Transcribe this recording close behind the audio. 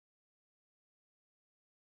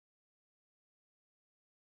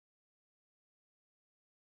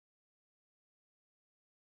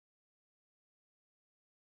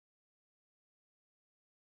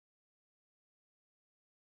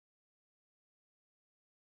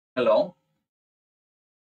Hello,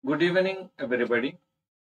 good evening everybody.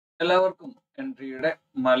 എല്ലാവർക്കും എൻട്രിയുടെ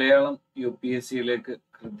മലയാളം UPSCയിലേക്ക്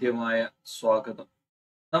കൃത്യമായ സ്വാഗതം.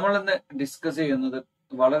 നമ്മൾ ഇന്ന് ഡിസ്കസ് ചെയ്യുന്നത്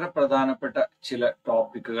വളരെ പ്രധാനപ്പെട്ട ചില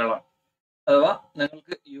ടോപ്പിക്കുകളാണ്. അഥവാ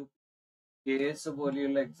നിങ്ങൾക്ക് KAS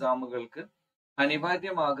പോലെയുള്ള എക്സാമുകൾക്ക്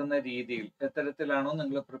അനിവാര്യമാകുന്ന രീതിയിൽ എത്തരത്തിലാണോ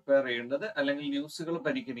നിങ്ങൾ പ്രിപ്പയർ ചെയ്യേണ്ടത് അല്ലെങ്കിൽ ന്യൂസുകൾ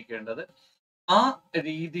പരിഗണിക്കേണ്ടത് ആ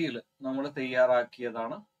രീതിയിൽ നമ്മൾ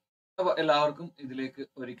തയ്യാറാക്കിയതാണ്. അപ്പോൾ എല്ലാവർക്കും ഇതിലേക്ക്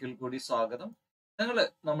ഒരിക്കൽ കൂടി സ്വാഗതം. നിങ്ങൾ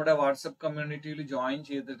നമ്മുടെ വാട്സപ്പ് കമ്മ്യൂണിറ്റിയിൽ ജോയിൻ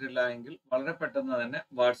ചെയ്തിട്ടില്ല എങ്കിൽ വളരെ പെട്ടെന്ന് തന്നെ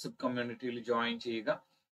വാട്സപ്പ് കമ്മ്യൂണിറ്റിയിൽ ജോയിൻ ചെയ്യുക.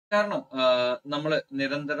 കാരണം നമ്മൾ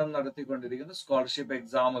നിരന്തരം നടത്തിക്കൊണ്ടിരിക്കുന്ന സ്കോളർഷിപ്പ്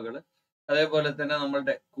എക്സാമുകൾ, അതേപോലെ തന്നെ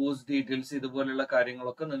നമ്മളുടെ കോഴ്സ് ഡീറ്റെയിൽസ്, ഇതുപോലുള്ള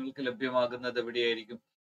കാര്യങ്ങളൊക്കെ നിങ്ങൾക്ക് ലഭ്യമാകുന്നത് എവിടെയായിരിക്കും?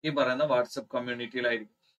 ഈ പറയുന്ന വാട്സപ്പ്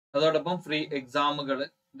കമ്മ്യൂണിറ്റിയിലായിരിക്കും. അതോടൊപ്പം ഫ്രീ എക്സാമുകൾ,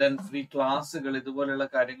 ദെൻ ഫ്രീ ക്ലാസ്സുകൾ, ഇതുപോലുള്ള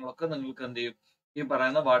കാര്യങ്ങളൊക്കെ നിങ്ങൾക്ക് എന്ത് ചെയ്യും? ഈ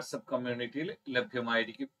പറയുന്ന വാട്സപ്പ് കമ്മ്യൂണിറ്റിയിൽ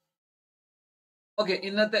ലഭ്യമായിരിക്കും. ഓക്കെ,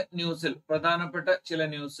 ഇന്നത്തെ ന്യൂസിൽ പ്രധാനപ്പെട്ട ചില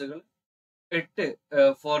ന്യൂസുകൾ. 8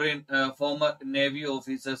 ഫോമർ നേവി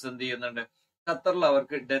ഓഫീസേഴ്സ് എന്ത് ചെയ്യുന്നുണ്ട്? ഖത്തറിൽ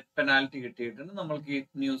അവർക്ക് ഡെത്ത് പെനാൽറ്റി കിട്ടിയിട്ടുണ്ട്. നമ്മൾക്ക് ഈ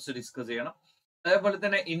ന്യൂസ് ഡിസ്കസ് ചെയ്യണം. അതേപോലെ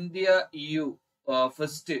തന്നെ India EU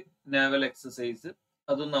first naval exercise,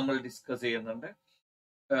 അതും നമ്മൾ ഡിസ്കസ് ചെയ്യുന്നുണ്ട്.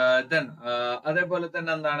 ദെൻ അതേപോലെ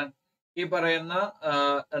തന്നെ എന്താണ് ഈ പറയുന്ന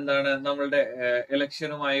നമ്മളുടെ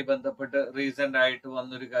ഇലക്ഷനുമായി ബന്ധപ്പെട്ട് റീസെന്റ് ആയിട്ട്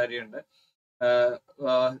വന്നൊരു കാര്യമുണ്ട്.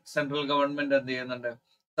 സെൻട്രൽ ഗവൺമെന്റ് എന്ത് ചെയ്യുന്നുണ്ട്?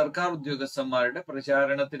 സർക്കാർ ഉദ്യോഗസ്ഥന്മാരുടെ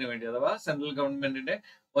പ്രചാരണത്തിന് വേണ്ടി, അഥവാ സെൻട്രൽ ഗവൺമെന്റിന്റെ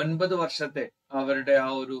 9 വർഷത്തെ അവരുടെ ആ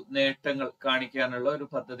ഒരു നേട്ടങ്ങൾ കാണിക്കാനുള്ള ഒരു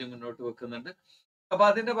പദ്ധതി മുന്നോട്ട് വെക്കുന്നുണ്ട്. അപ്പൊ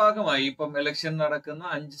അതിന്റെ ഭാഗമായി ഇപ്പം ഇലക്ഷൻ നടക്കുന്ന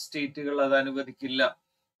 5 സ്റ്റേറ്റുകൾ അത് അനുവദിക്കില്ല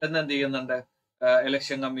എന്നെന്ത് ചെയ്യുന്നുണ്ട്?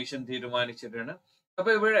 ഇലക്ഷൻ കമ്മീഷൻ തീരുമാനിച്ചിട്ടുണ്ട്. അപ്പൊ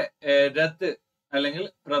ഇവിടെ രത്ത് അല്ലെങ്കിൽ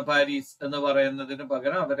പ്രഭാരീസ് എന്ന് പറയുന്നതിന്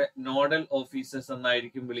പകരം അവരെ നോഡൽ ഓഫീസേഴ്സ്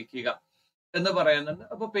എന്നായിരിക്കും വിളിക്കുക എന്ന് പറയുന്നുണ്ട്.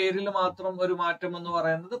 അപ്പൊ പേരിൽ മാത്രം ഒരു മാറ്റം എന്ന്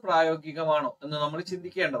പറയുന്നത് പ്രായോഗികമാണോ എന്ന് നമ്മൾ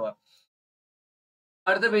ചിന്തിക്കേണ്ടതാണ്.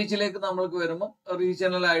 അടുത്ത പേജിലേക്ക് നമ്മൾക്ക് വരുമ്പോൾ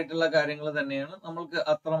റീജിയണൽ ആയിട്ടുള്ള കാര്യങ്ങൾ തന്നെയാണ്. നമ്മൾക്ക്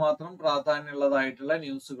അത്രമാത്രം പ്രാധാന്യമുള്ളതായിട്ടുള്ള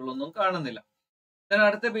ന്യൂസുകളൊന്നും കാണുന്നില്ല. ദെൻ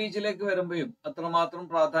അടുത്ത പേജിലേക്ക് വരുമ്പോഴും അത്രമാത്രം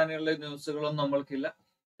പ്രാധാന്യമുള്ള ന്യൂസുകളൊന്നും നമ്മൾക്കില്ല.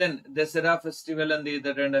 ദെൻ ദസറ ഫെസ്റ്റിവൽ എന്ത്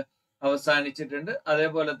ചെയ്തിട്ടുണ്ട്? അവസാനിച്ചിട്ടുണ്ട്.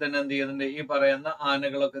 അതേപോലെ തന്നെ എന്ത് ചെയ്യുന്നുണ്ട്? ഈ പറയുന്ന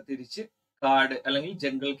ആനകളൊക്കെ തിരിച്ച് കാട് അല്ലെങ്കിൽ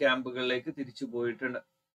ജംഗിൾ ക്യാമ്പുകളിലേക്ക് തിരിച്ചു പോയിട്ടുണ്ട്.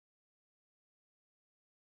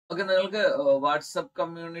 ഓക്കെ, നിങ്ങൾക്ക് വാട്സപ്പ്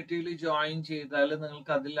കമ്മ്യൂണിറ്റിയിൽ ജോയിൻ ചെയ്താൽ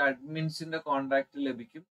നിങ്ങൾക്ക് അതിൽ അഡ്മിൻസിന്റെ കോണ്ടാക്ട്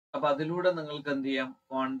ലഭിക്കും. അപ്പൊ അതിലൂടെ നിങ്ങൾക്ക് എന്ത് ചെയ്യാം?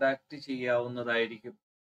 കോണ്ടാക്ട് ചെയ്യാവുന്നതായിരിക്കും.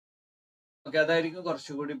 ഓക്കെ, അതായിരിക്കും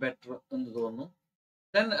കുറച്ചുകൂടി ബെറ്റർ എന്ന് തോന്നുന്നു.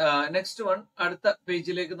 ദെൻ നെക്സ്റ്റ് വൺ, അടുത്ത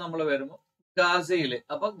പേജിലേക്ക് നമ്മൾ വരുമ്പോൾ ഗാസയില്.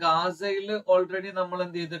 അപ്പൊ ഗാസയില് ഓൾറെഡി നമ്മൾ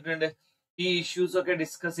എന്ത് ചെയ്തിട്ടുണ്ട്? ഈ ഇഷ്യൂസ് ഒക്കെ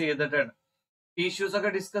ഡിസ്കസ് ചെയ്തിട്ടാണ്. ഈ ഇഷ്യൂസ്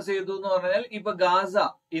ഒക്കെ ഡിസ്കസ് ചെയ്തു എന്ന് പറഞ്ഞാൽ ഇപ്പൊ ഗാസ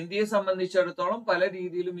ഇന്ത്യയെ സംബന്ധിച്ചിടത്തോളം പല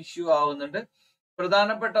രീതിയിലും ഇഷ്യൂ ആവുന്നുണ്ട്.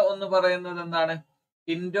 പ്രധാനപ്പെട്ട ഒന്ന് പറയുന്നത് എന്താണ്?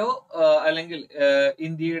 അല്ലെങ്കിൽ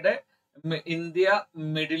India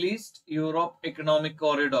middle east Europe economic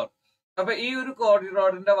corridor. അപ്പൊ ഈ ഒരു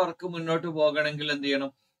കോറിഡോറിന്റെ വർക്ക് മുന്നോട്ട് പോകണമെങ്കിൽ എന്ത്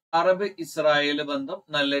ചെയ്യണം? അറബ് ഇസ്രായേൽ ബന്ധം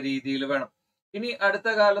നല്ല രീതിയിൽ വേണം. ഇനി അടുത്ത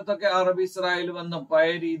കാലത്തൊക്കെ അറബ് ഇസ്രായേൽ ബന്ധം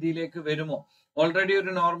പഴയ രീതിയിലേക്ക് വരുമോ? ഓൾറെഡി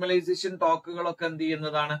ഒരു നോർമലൈസേഷൻ ടോക്കുകളൊക്കെ എന്ത്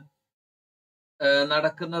ചെയ്യുന്നതാണ്?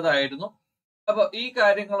 നടക്കുന്നതായിരുന്നു. അപ്പൊ ഈ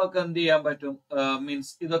കാര്യങ്ങളൊക്കെ എന്ത് ചെയ്യാൻ പറ്റും?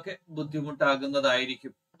 മീൻസ് ഇതൊക്കെ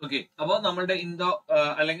ബുദ്ധിമുട്ടാകുന്നതായിരിക്കും. ഓക്കെ, അപ്പൊ നമ്മളുടെ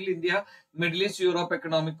അല്ലെങ്കിൽ India middle east Europe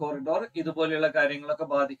economic corridor ഇതുപോലെയുള്ള കാര്യങ്ങളൊക്കെ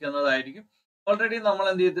ബാധിക്കുന്നതായിരിക്കും. ഓൾറെഡി നമ്മൾ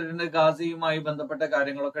എന്ത് ചെയ്തിട്ടുണ്ട്? ഗാസയുമായി ബന്ധപ്പെട്ട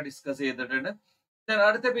കാര്യങ്ങളൊക്കെ ഡിസ്കസ് ചെയ്തിട്ടുണ്ട്.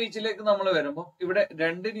 അടുത്ത പേജിലേക്ക് നമ്മൾ വരുമ്പോൾ ഇവിടെ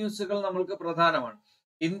 2 ന്യൂസുകൾ നമ്മൾക്ക് പ്രധാനമാണ്.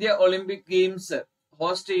 ഇന്ത്യ ഒളിമ്പിക് ഗെയിംസ്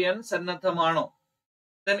ഹോസ്റ്റ് ചെയ്യാൻ സന്നദ്ധമാണോ?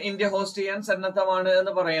 ഇന്ത്യ ഹോസ്റ്റ് ചെയ്യാൻ സന്നദ്ധമാണ്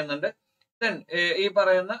എന്ന് പറയുന്നുണ്ട്. ഈ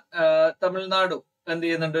പറയുന്ന തമിഴ്നാട് എന്ത്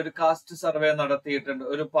ചെയ്യുന്നുണ്ട്? ഒരു കാസ്റ്റ് സർവേ നടത്തിയിട്ടുണ്ട്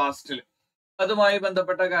ഒരു പാസ്റ്റിൽ. അതുമായി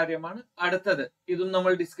ബന്ധപ്പെട്ട കാര്യമാണ് അടുത്തത്. ഇതും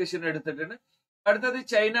നമ്മൾ ഡിസ്കഷൻ എടുത്തിട്ടുണ്ട്. അടുത്തത്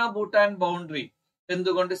ചൈന ഭൂട്ടാൻ ബൗണ്ടറി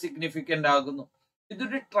എന്തുകൊണ്ട് സിഗ്നിഫിക്കന്റ് ആകുന്നു?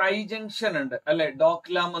 ഇതൊരു ട്രൈ ജംഗ്ഷൻ ഉണ്ട് അല്ലെ,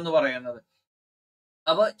 ഡോക്ലാം എന്ന് പറയുന്നത്.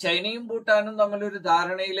 അപ്പൊ ചൈനയും ഭൂട്ടാനും തമ്മിൽ ഒരു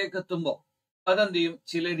ധാരണയിലേക്ക് എത്തുമ്പോൾ അതെന്ത് ചെയ്യും?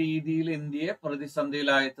 ചില രീതിയിൽ ഇന്ത്യയെ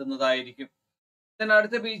പ്രതിസന്ധിയിലായെത്തുന്നതായിരിക്കും.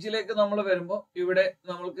 അടുത്ത പേജിലേക്ക് നമ്മൾ വരുമ്പോൾ ഇവിടെ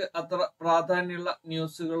നമ്മൾക്ക് അത്ര പ്രാധാന്യമുള്ള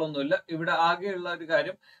ന്യൂസുകളൊന്നുമില്ല. ഇവിടെ ആകെയുള്ള ഒരു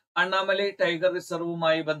കാര്യം അണ്ണാമലൈ ടൈഗർ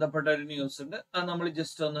റിസർവുമായി ബന്ധപ്പെട്ട ഒരു ന്യൂസ് ഉണ്ട്. അത് നമ്മൾ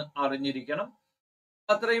ജസ്റ്റ് ഒന്ന് അറിഞ്ഞിരിക്കണം.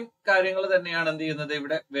 അത്രയും കാര്യങ്ങൾ തന്നെയാണ് എന്ത് ചെയ്യുന്നത്?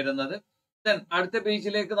 ഇവിടെ വരുന്നത്. അടുത്ത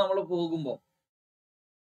പേജിലേക്ക് നമ്മൾ പോകുമ്പോൾ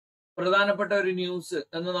പ്രധാനപ്പെട്ട ഒരു ന്യൂസ്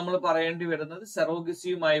എന്ന് നമ്മൾ പറയേണ്ടി വരുന്നത്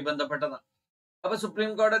സെറോഗസിയുമായി ബന്ധപ്പെട്ടതാണ്. അപ്പൊ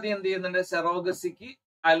സുപ്രീം കോടതി എന്ത് ചെയ്യുന്നുണ്ട്? സെറോഗസിക്ക്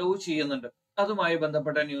അലോ ചെയ്യുന്നുണ്ട്. അതുമായി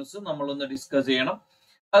ബന്ധപ്പെട്ട ന്യൂസ് നമ്മളൊന്ന് ഡിസ്കസ് ചെയ്യണം.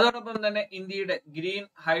 അതോടൊപ്പം തന്നെ ഇന്ത്യയുടെ ഗ്രീൻ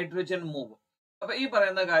ഹൈഡ്രജൻ മൂവ്. അപ്പൊ ഈ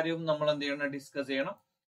പറയുന്ന കാര്യവും നമ്മൾ എന്ത് ചെയ്യണം? ഡിസ്കസ് ചെയ്യണം.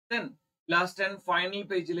 ലാസ്റ്റ് ആൻഡ് ഫൈനൽ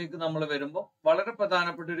പേജിലേക്ക് നമ്മൾ വരുമ്പോൾ വളരെ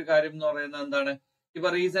പ്രധാനപ്പെട്ട ഒരു കാര്യം എന്ന് പറയുന്നത് എന്താണ്? ഇപ്പൊ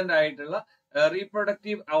റീസെന്റ് ആയിട്ടുള്ള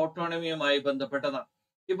റീപ്രൊഡക്റ്റീവ് ഓട്ടോണമിയുമായി ബന്ധപ്പെട്ടതാണ്.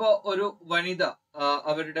 ഇപ്പോ ഒരു വനിത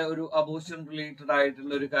അവരുടെ ഒരു അബോർഷൻ റിലേറ്റഡ്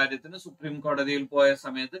ആയിട്ടുള്ള ഒരു കാര്യത്തിന് സുപ്രീം കോടതിയിൽ പോയ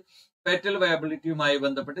സമയത്ത് ഫെറ്റൽ വയബിലിറ്റിയുമായി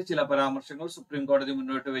ബന്ധപ്പെട്ട് ചില പരാമർശങ്ങൾ സുപ്രീം കോടതി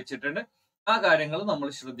മുന്നോട്ട് വെച്ചിട്ടുണ്ട്. ആ കാര്യങ്ങൾ നമ്മൾ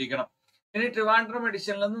ശ്രദ്ധിക്കണം. ഇനി ട്രിവാൻഡ്രം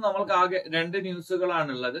എഡിഷനിൽ നിന്ന് നമ്മൾക്ക് ആകെ 2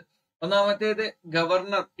 ന്യൂസുകളാണുള്ളത്. ഒന്നാമത്തേത്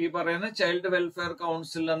ഗവർണർ ഈ പറയുന്ന ചൈൽഡ് വെൽഫെയർ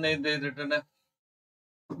കൗൺസിൽ എന്ന് എന്ത് ചെയ്തിട്ടുണ്ട്,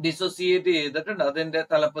 ഡിസോസിയേറ്റ് ചെയ്തിട്ടുണ്ട്, അതിന്റെ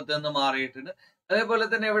തലപ്പത്ത് നിന്ന് മാറിയിട്ടുണ്ട്. അതേപോലെ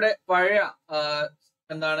തന്നെ ഇവിടെ പഴയ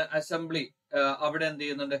അസംബ്ലി അവിടെ എന്ത്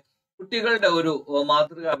ചെയ്യുന്നുണ്ട്, കുട്ടികളുടെ ഒരു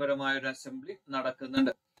മാതൃകാപരമായ ഒരു അസംബ്ലി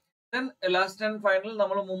നടക്കുന്നുണ്ട്. ദെൻ ലാസ്റ്റ് ആൻഡ് ഫൈനൽ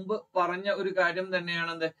നമ്മൾ മുമ്പ് പറഞ്ഞ ഒരു കാര്യം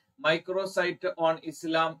തന്നെയാണ് എന്ത്, micro site on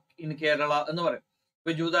Islam in Kerala എന്ന് പറയും.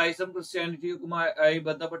 ഇപ്പൊ ജൂതായിസം ക്രിസ്ത്യാനിറ്റിയുമായി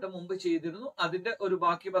ബന്ധപ്പെട്ട് മുമ്പ് ചെയ്തിരുന്നു, അതിന്റെ ഒരു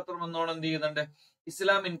ബാക്കി പത്രം എന്നോണം എന്ത് ചെയ്യുന്നുണ്ട്,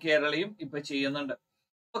 ഇസ്ലാം ഇൻ കേരളയും ഇപ്പൊ ചെയ്യുന്നുണ്ട്.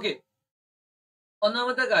 ഓക്കെ,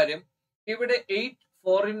 ഒന്നാമത്തെ കാര്യം, ഇവിടെ 8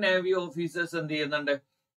 ഫോറിൻ നേവി ഓഫീസേഴ്സ് എന്ത് ചെയ്യുന്നുണ്ട്,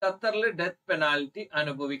 ഖത്തറിൽ ഡെത്ത് പെനാൽറ്റി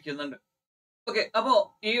അനുഭവിക്കുന്നുണ്ട്. ഓക്കെ, അപ്പോ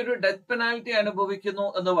ഈ ഒരു ഡെത്ത് പെനാൽറ്റി അനുഭവിക്കുന്നു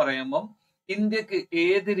എന്ന് പറയുമ്പം ഇന്ത്യക്ക്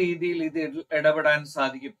ഏത് രീതിയിൽ ഇത് ഇടപെടാൻ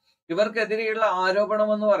സാധിക്കും? ഇവർക്കെതിരെയുള്ള ആരോപണം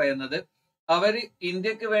എന്ന് പറയുന്നത് അവര്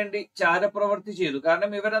ഇന്ത്യക്ക് വേണ്ടി ചാരപ്രവൃത്തി ചെയ്തു.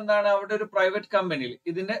 കാരണം ഇവരെന്താണ്, അവിടെ ഒരു പ്രൈവറ്റ് കമ്പനിയിൽ,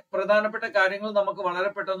 ഇതിന്റെ പ്രധാനപ്പെട്ട കാര്യങ്ങൾ നമുക്ക് വളരെ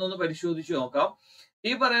പെട്ടെന്നൊന്ന് പരിശോധിച്ചു നോക്കാം.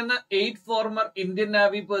 ഈ പറയുന്ന 8 ഫോർമർ ഇന്ത്യൻ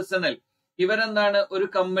നാവി പേഴ്സണൽ ഇവരെന്താണ് ഒരു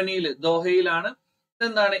കമ്പനിയിൽ ദോഹയിലാണ്,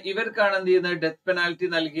 ഇതെന്താണ് ഇവർക്കാണ് എന്ത് ചെയ്യുന്നത്, ഡെത്ത് പെനാൽറ്റി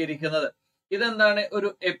നൽകിയിരിക്കുന്നത്. ഇതെന്താണ് ഒരു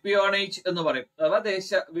എപ്പിയോണേജ് എന്ന് പറയും, അഥവാ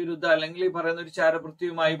ദേശവിരുദ്ധ അല്ലെങ്കിൽ ഈ പറയുന്ന ഒരു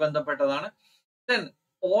ചാരവൃത്തിയുമായി ബന്ധപ്പെട്ടതാണ്. ദെൻ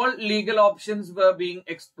ഓൾ ലീഗൽ ഓപ്ഷൻസ് വർ ബീങ്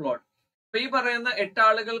എക്സ്പ്ലോർഡ്. അപ്പൊ ഈ പറയുന്ന 8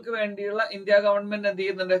 ആളുകൾക്ക് വേണ്ടിയുള്ള ഇന്ത്യ ഗവൺമെന്റ് എന്ത്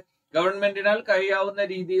ചെയ്യുന്നുണ്ട്, ഗവൺമെന്റിനാൽ കഴിയാവുന്ന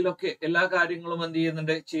രീതിയിലൊക്കെ എല്ലാ കാര്യങ്ങളും എന്ത്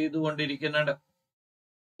ചെയ്യുന്നുണ്ട്, ചെയ്തുകൊണ്ടിരിക്കുന്നുണ്ട്.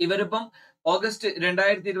 ഇവരിപ്പം ഓഗസ്റ്റ്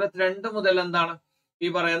 2022 മുതൽ എന്താണ് ഈ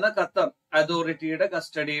പറയുന്ന ഖത്തർ അതോറിറ്റിയുടെ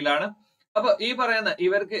കസ്റ്റഡിയിലാണ്. അപ്പൊ ഈ പറയുന്ന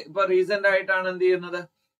ഇവർക്ക് ഇപ്പൊ റീസെന്റ് ആയിട്ടാണ് എന്ത് ചെയ്യുന്നത്,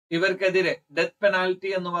 ഇവർക്കെതിരെ ഡെത്ത് പെനാൽറ്റി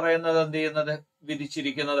എന്ന് പറയുന്നത് എന്ത് ചെയ്യുന്നത്,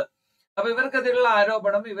 വിധിച്ചിരിക്കുന്നത്. അപ്പൊ ഇവർക്കെതിരെയുള്ള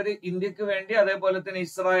ആരോപണം ഇവര് ഇന്ത്യക്ക് വേണ്ടി അതേപോലെ തന്നെ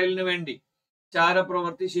ഇസ്രായേലിന് വേണ്ടി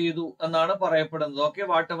ചാരപ്രവൃത്തി ചെയ്തു എന്നാണ് പറയപ്പെടുന്നത്. Okay,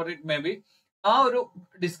 what ever it may be, ആ ഒരു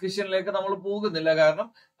ഡിസ്കഷനിലേക്ക് നമ്മൾ പോകുന്നില്ല, കാരണം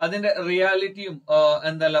അതിന്റെ റിയാലിറ്റിയും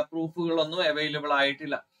പ്രൂഫുകളൊന്നും അവൈലബിൾ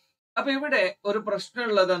ആയിട്ടില്ല. അപ്പൊ ഇവിടെ ഒരു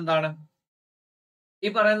പ്രശ്നമുള്ളത് എന്താണ്, ഈ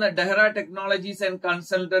പറയുന്ന ഡെഹ്റ technologies and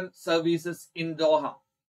consultant services in Doha,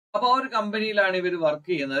 അപ്പൊ ആ ഒരു കമ്പനിയിലാണ് ഇവർ വർക്ക്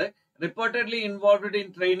ചെയ്യുന്നത്. Reportedly involved in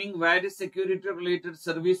training various security related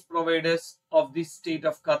service providers of the state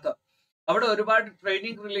of Qatar. അവിടെ ഒരുപാട്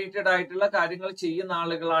ട്രെയിനിങ് റിലേറ്റഡ് ആയിട്ടുള്ള കാര്യങ്ങൾ ചെയ്യുന്ന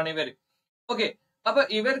ആളുകളാണ് ഇവര്. ഓക്കെ, അപ്പൊ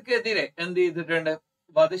ഇവർക്കെതിരെ എന്ത് ചെയ്തിട്ടുണ്ട്,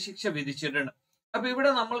 വധശിക്ഷ വിധിച്ചിട്ടുണ്ട്. അപ്പൊ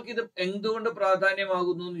ഇവിടെ നമ്മൾക്ക് ഇത് എന്തുകൊണ്ട്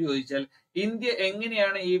പ്രാധാന്യമാകുന്നു എന്ന് ചോദിച്ചാൽ, ഇന്ത്യ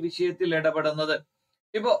എങ്ങനെയാണ് ഈ വിഷയത്തിൽ ഇടപെടുന്നത്?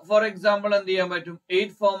 ഇപ്പൊ ഫോർ എക്സാമ്പിൾ എന്ത് ചെയ്യാൻ പറ്റും,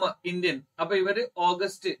 8 ഫോമർ ഇന്ത്യൻ, അപ്പൊ ഇവര്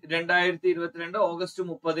ഓഗസ്റ്റ് 2022 ഓഗസ്റ്റ്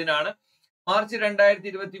 30 മാർച്ച്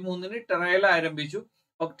 2023 ട്രയൽ ആരംഭിച്ചു.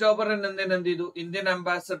 ഒക്ടോബറിൽ എന്ത് ചെയ്തു, ഇന്ത്യൻ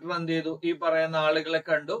അംബാസഡർ എന്ത് ചെയ്തു, ഈ പറയുന്ന ആളുകളെ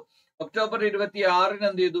കണ്ടു. ഒക്ടോബർ 26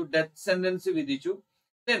 എന്ത് ചെയ്തു, ഡെത്ത് സെന്റൻസ് വിധിച്ചു.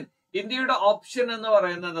 ദെൻ ഇന്ത്യയുടെ ഓപ്ഷൻ എന്ന്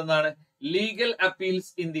പറയുന്നത് എന്താണ്, legal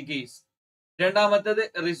appeals in the case. രണ്ടാമത്തേത്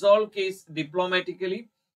resolve case diplomatically.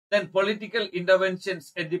 Then political interventions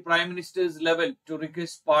at the Prime Minister's level to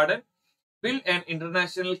request pardon. Build an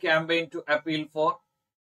international campaign to appeal for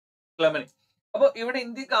clemency. അപ്പൊ ഇവിടെ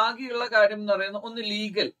ഇന്ത്യക്ക് ആകെയുള്ള കാര്യം എന്ന് പറയുന്നത് ഒന്ന്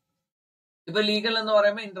ലീഗൽ. ഇപ്പൊ ലീഗൽ എന്ന്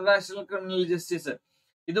പറയുമ്പോൾ ഇന്റർനാഷണൽ ക്രിമിനൽ ജസ്റ്റിസ്,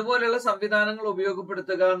 ഇതുപോലെയുള്ള സംവിധാനങ്ങൾ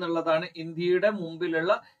ഉപയോഗപ്പെടുത്തുക എന്നുള്ളതാണ് ഇന്ത്യയുടെ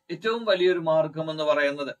മുമ്പിലുള്ള ഏറ്റവും വലിയൊരു മാർഗം എന്ന്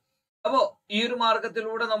പറയുന്നത്. അപ്പോ ഈ ഒരു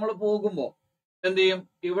മാർഗത്തിലൂടെ നമ്മൾ പോകുമ്പോൾ എന്ത് ചെയ്യും,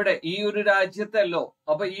 ഇവിടെ ഈ ഒരു രാജ്യത്തെ ലോ,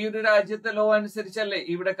 അപ്പൊ ഈ ഒരു രാജ്യത്തെ ലോ അനുസരിച്ചല്ലേ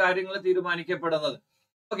ഇവിടെ കാര്യങ്ങൾ തീരുമാനിക്കപ്പെടുന്നത്.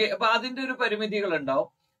 ഓക്കെ, അപ്പൊ അതിന്റെ ഒരു പരിമിതികൾ ഉണ്ടാവും.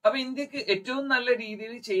 അപ്പൊ ഇന്ത്യക്ക് ഏറ്റവും നല്ല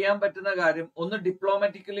രീതിയിൽ ചെയ്യാൻ പറ്റുന്ന കാര്യം ഒന്ന്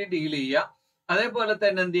ഡിപ്ലോമാറ്റിക്കലി ഡീൽ ചെയ്യുക, അതേപോലെ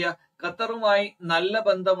തന്നെ എന്ത് ചെയ്യുക, ഖത്തറുമായി നല്ല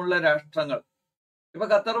ബന്ധമുള്ള രാഷ്ട്രങ്ങൾ, ഇപ്പൊ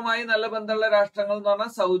ഖത്തറുമായി നല്ല ബന്ധമുള്ള രാഷ്ട്രങ്ങൾ എന്ന്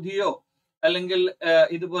പറഞ്ഞാൽ സൗദിയോ അല്ലെങ്കിൽ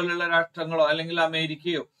ഇതുപോലുള്ള രാഷ്ട്രങ്ങളോ അല്ലെങ്കിൽ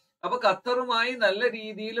അമേരിക്കയോ, അപ്പൊ ഖത്തറുമായി നല്ല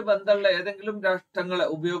രീതിയിൽ ബന്ധമുള്ള ഏതെങ്കിലും രാഷ്ട്രങ്ങളെ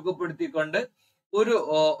ഉപയോഗപ്പെടുത്തിക്കൊണ്ട്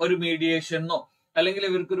ഒരു മീഡിയേഷനോ അല്ലെങ്കിൽ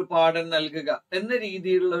ഇവർക്കൊരു പാഠം നൽകുക എന്ന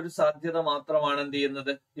രീതിയിലുള്ള ഒരു സാധ്യത മാത്രമാണ് എന്ത്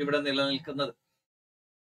ചെയ്യുന്നത്, ഇവിടെ നിലനിൽക്കുന്നത്.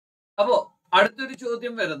 അപ്പോ അടുത്തൊരു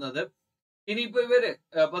ചോദ്യം വരുന്നത്, ഇനിയിപ്പോ ഇവര്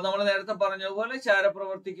ഇപ്പൊ നമ്മൾ നേരത്തെ പറഞ്ഞതുപോലെ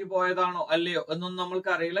ചാരപ്രവർത്തിക്ക് പോയതാണോ അല്ലയോ എന്നൊന്നും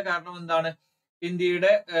നമ്മൾക്ക് അറിയില്ല. കാരണം എന്താണ്,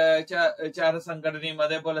 ഇന്ത്യയുടെ ചാരസംഘടനയും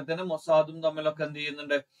അതേപോലെ തന്നെ മൊസാദും തമ്മിലൊക്കെ എന്ത്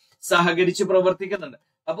ചെയ്യുന്നുണ്ട്, സഹകരിച്ച് പ്രവർത്തിക്കുന്നുണ്ട്.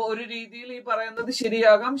 അപ്പൊ ഒരു രീതിയിൽ ഈ പറയുന്നത്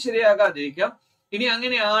ശരിയാകാം, ശരിയാകാതിരിക്കാം. ഇനി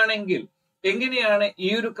അങ്ങനെയാണെങ്കിൽ എങ്ങനെയാണ് ഈ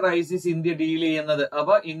ഒരു ക്രൈസിസ് ഇന്ത്യ ഡീൽ ചെയ്യുന്നത്?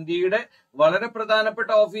 അപ്പൊ ഇന്ത്യയുടെ വളരെ പ്രധാനപ്പെട്ട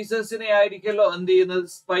ഓഫീസേഴ്സിനെ ആയിരിക്കല്ലോ എന്ത് ചെയ്യുന്നത്,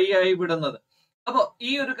 സ്പൈ ആയി വിടുന്നത്. അപ്പൊ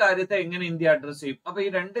ഈ ഒരു കാര്യത്തെ എങ്ങനെ ഇന്ത്യ അഡ്രസ് ചെയ്യും? അപ്പൊ ഈ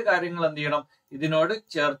 2 കാര്യങ്ങൾ എന്ത് ചെയ്യണം, ഇതിനോട്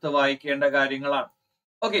ചേർത്ത് വായിക്കേണ്ട കാര്യങ്ങളാണ്.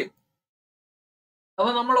 ഓക്കെ,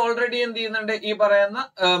 അപ്പൊ നമ്മൾ ഓൾറെഡി എന്ത് ചെയ്യുന്നുണ്ട്, ഈ പറയുന്ന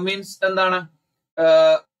മീൻസ് എന്താണ്,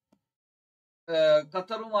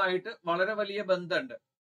 ഖത്തറുമായിട്ട് വളരെ വലിയ ബന്ധമുണ്ട്.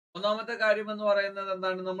 ഒന്നാമത്തെ കാര്യം എന്ന് പറയുന്നത്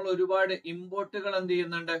എന്താണ്, നമ്മൾ ഒരുപാട് ഇമ്പോർട്ടുകൾ എന്ത്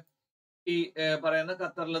ചെയ്യുന്നുണ്ട്, ഈ പറയുന്ന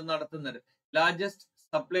ഖത്തറിൽ നടത്തുന്നത്. Largest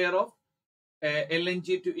supplier of LNG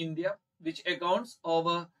to India, which accounts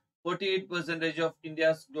over 48% of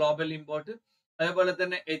India's global import. അതേപോലെ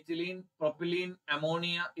തന്നെ എത്തിലീൻ, പ്രൊപ്പിലീൻ,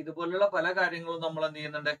 അമോണിയ ഇതുപോലുള്ള പല കാര്യങ്ങളും നമ്മൾ എന്ത്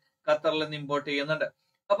ചെയ്യുന്നുണ്ട്, ഖത്തറിൽ നിന്ന് ഇമ്പോർട്ട് ചെയ്യുന്നുണ്ട്.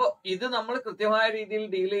 അപ്പൊ ഇത് നമ്മൾ കൃത്യമായ രീതിയിൽ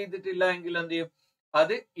ഡീൽ ചെയ്തിട്ടില്ല എങ്കിൽ എന്ത് ചെയ്യും,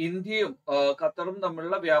 അത് ഇന്ത്യയും ഖത്തറും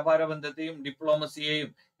തമ്മിലുള്ള വ്യാപാര ബന്ധത്തെയും ഡിപ്ലോമസിയെയും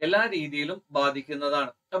എല്ലാ രീതിയിലും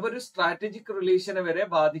ബാധിക്കുന്നതാണ്. അപ്പൊ ഒരു സ്ട്രാറ്റജിക് റിലേഷനെ വരെ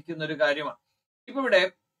ബാധിക്കുന്ന ഒരു കാര്യമാണ്. ഇപ്പൊ ഇവിടെ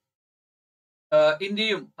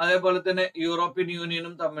ഇന്ത്യയും അതേപോലെ തന്നെ യൂറോപ്യൻ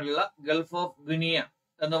യൂണിയനും തമ്മിലുള്ള ഗൾഫ് ഓഫ് ഗിനിയ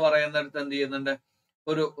എന്ന് പറയുന്നിടത്ത് എന്ത് ചെയ്യുന്നുണ്ട്,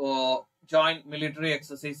 ഒരു ജോയിന്റ് മിലിറ്ററി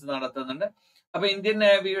എക്സസൈസ് നടത്തുന്നുണ്ട്. അപ്പൊ ഇന്ത്യൻ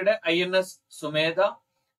നേവിയുടെ INS സുമേധ,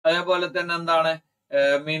 അതേപോലെ തന്നെ എന്താണ്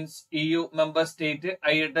means EU member state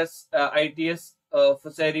ITS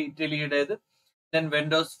ഫുസേരി ഇറ്റലിയുടേത്, then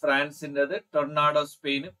വെൻഡോസ് ഫ്രാൻസിൻ്റെത്, tornado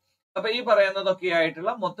Spain. അപ്പൊ ഈ പറയുന്നതൊക്കെ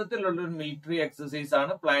ആയിട്ടുള്ള മൊത്തത്തിലുള്ള ഒരു മിലിറ്ററി എക്സസൈസ്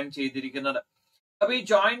ആണ് പ്ലാൻ ചെയ്തിരിക്കുന്നത്. അപ്പൊ ഈ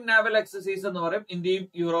ജോയിന്റ് നാവൽ എക്സസൈസ് എന്ന് പറയും ഇന്ത്യയും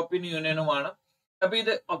യൂറോപ്യൻ യൂണിയനുമാണ്. അപ്പൊ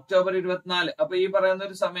ഇത് ഒക്ടോബർ 24, അപ്പൊ ഈ പറയുന്ന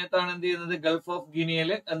ഒരു സമയത്താണ് എന്ത് ചെയ്യുന്നത്, ഗൾഫ് ഓഫ്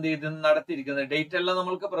ഗിനിയയിൽ എന്ത് ചെയ്ത് നടത്തിയിരിക്കുന്നത്. ഡേറ്റ് എല്ലാം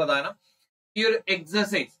നമ്മൾക്ക് പ്രധാനം. ഈ ഒരു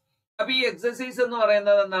എക്സസൈസ്, അപ്പൊ ഈ എക്സസൈസ് എന്ന്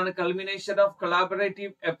പറയുന്നത് എന്താണ്, culmination of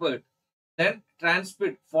collaborative effort then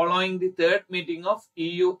transmit following the third meeting of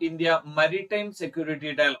EU India maritime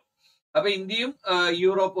security dialogue. അപ്പൊ ഇന്ത്യയും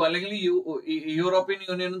യൂറോപ്പും അല്ലെങ്കിൽ യൂറോപ്യൻ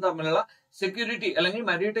യൂണിയനും തമ്മിലുള്ള സെക്യൂരിറ്റി അല്ലെങ്കിൽ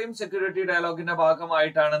മരിടൈം സെക്യൂരിറ്റി ഡയലോഗിന്റെ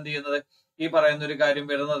ഭാഗമായിട്ടാണ് എന്ത് ചെയ്യുന്നത്, ഈ പറയുന്ന ഒരു കാര്യം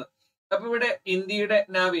വരുന്നത്. അപ്പൊ ഇവിടെ ഇന്ത്യയുടെ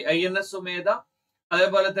നാവി INS സുമേധ,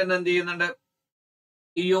 അതേപോലെ തന്നെ എന്ത് ചെയ്യുന്നുണ്ട്,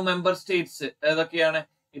 EU മെമ്പർ സ്റ്റേറ്റ്സ് ഏതൊക്കെയാണ്,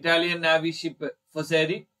 ഇറ്റാലിയൻ നാവി ഷിപ്പ്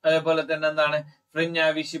ഫുസേരി, അതേപോലെ തന്നെ എന്താണ് French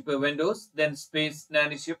നാവി ship വെൻഡോസ്, then space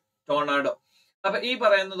നാവി ship tornado. അപ്പൊ ഈ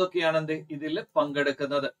പറയുന്നതൊക്കെയാണ് എന്ത് ഇതിൽ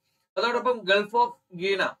പങ്കെടുക്കുന്നത്. അതോടൊപ്പം ഗൾഫ് ഓഫ്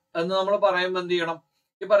ഗീന എന്ന് നമ്മൾ പറയുമ്പോൾ എന്ത് ചെയ്യണം,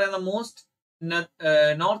 ഈ പറയുന്ന most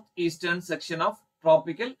north eastern section of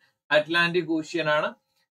tropical Atlantic ocean ആണ്.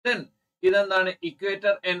 ദെൻ ഇതെന്താണ്,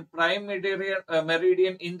 equator and prime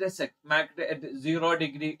Meridian intersect മാക്ഡ് at 0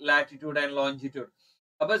 degree latitude and longitude.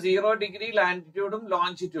 അപ്പൊ 0 ഡിഗ്രി ലാറ്റിറ്റ്യൂഡും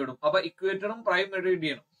ലോഞ്ചിറ്റ്യൂഡും, അപ്പൊ ഇക്വേറ്ററും പ്രൈം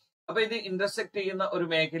മെറീഡിയനും, അപ്പൊ ഇത് ഇന്റർസെക്ട് ചെയ്യുന്ന ഒരു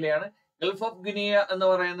മേഖലയാണ്. ഗൾഫ് ഓഫ് ഗിനിയ എന്ന്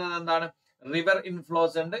പറയുന്നത് എന്താണ്, റിവർ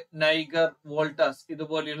ഇൻഫ്ലോസ് ഉണ്ട്, നൈഗർ, വോൾട്ടാസ്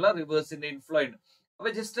ഇതുപോലെയുള്ള റിവേഴ്സിന്റെ ഇൻഫ്ലോ ഉണ്ട്. അപ്പൊ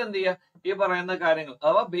ജസ്റ്റ് എന്ത് ചെയ്യുക, ഈ പറയുന്ന കാര്യങ്ങൾ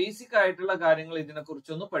അഥവാ ബേസിക് ആയിട്ടുള്ള കാര്യങ്ങൾ ഇതിനെ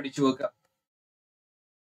കുറിച്ചൊന്ന് പഠിച്ചു വെക്കുക.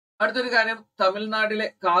 അടുത്തൊരു കാര്യം തമിഴ്നാട്ടിലെ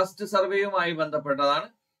കാസ്റ്റ് സർവേയുമായി ബന്ധപ്പെട്ടതാണ്.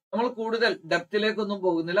 നമ്മൾ കൂടുതൽ ഡെപ്തിലേക്കൊന്നും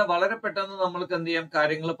പോകുന്നില്ല, വളരെ പെട്ടെന്ന് നമ്മൾക്ക് എന്ത് ചെയ്യാം,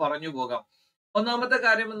 കാര്യങ്ങൾ പറഞ്ഞു പോകാം. ഒന്നാമത്തെ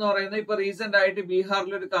കാര്യം എന്ന് പറയുന്നത്, ഇപ്പൊ റീസെന്റ് ആയിട്ട്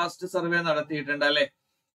ബീഹാറിൽ ഒരു കാസ്റ്റ് സർവേ നടത്തിയിട്ടുണ്ട് അല്ലെ.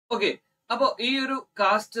 ഓക്കെ, അപ്പൊ ഈ ഒരു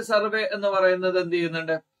കാസ്റ്റ് സർവേ എന്ന് പറയുന്നത് എന്ത്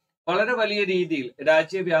ചെയ്യുന്നുണ്ട്, വളരെ വലിയ രീതിയിൽ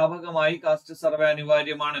രാജ്യവ്യാപകമായി കാസ്റ്റ് സർവേ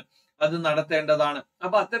അനിവാര്യമാണ്, അത് നടത്തേണ്ടതാണ്.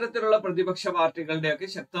 അപ്പൊ അത്തരത്തിലുള്ള പ്രതിപക്ഷ പാർട്ടികളുടെയൊക്കെ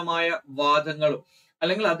ശക്തമായ വാദങ്ങളും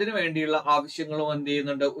അല്ലെങ്കിൽ അതിനു വേണ്ടിയുള്ള ആവശ്യങ്ങളും എന്ത്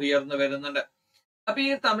ചെയ്യുന്നുണ്ട്, ഉയർന്നു വരുന്നുണ്ട്. അപ്പൊ ഈ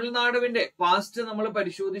തമിഴ്നാടുവിന്റെ പാസ്റ്റ് നമ്മൾ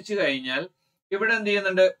പരിശോധിച്ചു കഴിഞ്ഞാൽ ഇവിടെ എന്ത്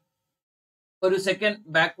ചെയ്യുന്നുണ്ട്, ഒരു സെക്കൻഡ്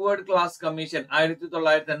ബാക്ക്വേർഡ് ക്ലാസ് കമ്മീഷൻ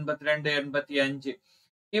 1982-85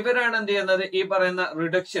 ഇവരാണ് എന്ത് ചെയ്യുന്നത്, ഈ പറയുന്ന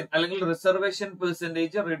റിഡക്ഷൻ അല്ലെങ്കിൽ റിസർവേഷൻ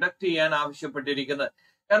പെർസെന്റേജ് റിഡക്ട് ചെയ്യാൻ ആവശ്യപ്പെട്ടിരിക്കുന്നത്.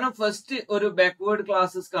 കാരണം ഫസ്റ്റ് ഒരു ബാക്ക്വേർഡ്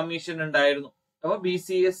ക്ലാസസ് കമ്മീഷൻ ഉണ്ടായിരുന്നു. അപ്പൊ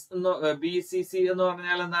BCC എന്ന്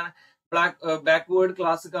പറഞ്ഞാൽ എന്താണ്, ബാക്ക്വേർഡ്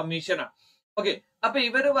ക്ലാസ് കമ്മീഷനാണ്. ഓക്കെ, അപ്പൊ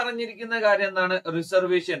ഇവര് പറഞ്ഞിരിക്കുന്ന കാര്യം എന്താണ്,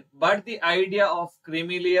 reservation but the idea of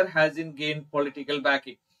creamy layer has in gain political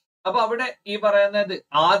backing. അപ്പൊ അവിടെ ഈ പറയുന്നത്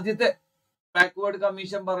ആദ്യത്തെ ബാക്ക്വേർഡ്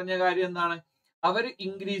കമ്മീഷൻ പറഞ്ഞ കാര്യം എന്താണ്, അവര്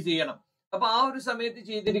ഇൻക്രീസ് ചെയ്യണം. അപ്പൊ ആ ഒരു സമയത്ത്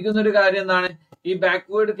ചെയ്തിരിക്കുന്ന ഒരു കാര്യം എന്താണ്, ഈ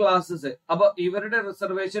ബാക്ക്വേർഡ് ക്ലാസസ് അപ്പൊ ഇവരുടെ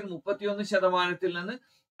റിസർവേഷൻ 31% നിന്ന്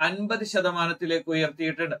 50%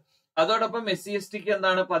 ഉയർത്തിയിട്ടുണ്ട്. അതോടൊപ്പം SC/ST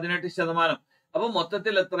എന്താണ് 18%. അപ്പൊ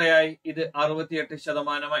മൊത്തത്തിൽ എത്രയായി, ഇത്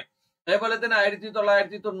 68%. അതേപോലെ തന്നെ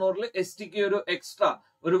 1990 STക്ക് ഒരു എക്സ്ട്രാ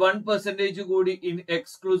ഒരു 1% കൂടി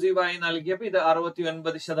എക്സ്ക്ലൂസീവായി നൽകിയപ്പോ ഇത്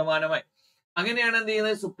 69%. അങ്ങനെയാണ് എന്ത്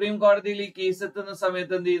ചെയ്യുന്നത്, സുപ്രീം കോടതിയിൽ ഈ കേസ് എത്തുന്ന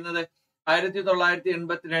സമയത്ത് എന്ത് ചെയ്യുന്നത്,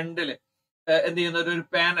 1982 എന്ത് ചെയ്യുന്ന ഒരു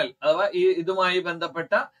പാനൽ അഥവാ ഈ ഇതുമായി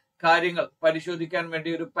ബന്ധപ്പെട്ട കാര്യങ്ങൾ പരിശോധിക്കാൻ വേണ്ടി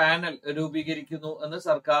ഒരു പാനൽ രൂപീകരിക്കുന്നു എന്ന്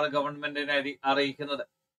സർക്കാർ ഗവൺമെന്റിനെ അറിയിക്കുന്നത്.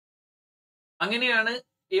 അങ്ങനെയാണ്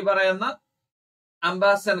ഈ പറയുന്ന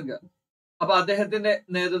അംബാസഡർ അപ്പൊ അദ്ദേഹത്തിന്റെ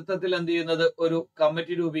നേതൃത്വത്തിൽ എന്ത് ചെയ്യുന്നത്, ഒരു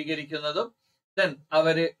കമ്മിറ്റി രൂപീകരിക്കുന്നതും ദെൻ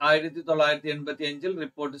അവര് 1985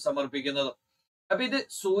 റിപ്പോർട്ട് സമർപ്പിക്കുന്നതും. അപ്പൊ ഇത്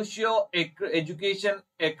സോഷ്യോ എഡ്യൂക്കേഷൻ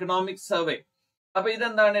എക്കണോമിക് സർവേ. അപ്പൊ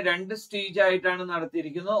ഇതെന്താണ്, 2 സ്റ്റേജ് ആയിട്ടാണ്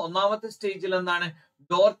നടത്തിയിരിക്കുന്നത്. ഒന്നാമത്തെ സ്റ്റേജിൽ എന്താണ്,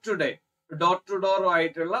 ഡോർ ടു ഡോർ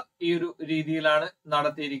ആയിട്ടുള്ള ഈ ഒരു രീതിയിലാണ്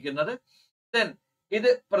നടത്തിയിരിക്കുന്നത്. ദെൻ ഇത്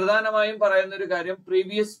പ്രധാനമായും പറയുന്ന ഒരു കാര്യം,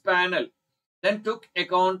 previous panel then took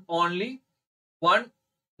account only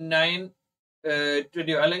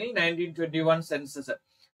 1920 അല്ലെങ്കിൽ 1921 സെൻസസ്.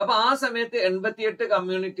 അപ്പൊ ആ സമയത്ത് 88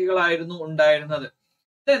 കമ്മ്യൂണിറ്റികളായിരുന്നു ഉണ്ടായിരുന്നത്.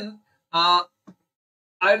 ദെൻ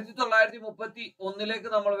 1931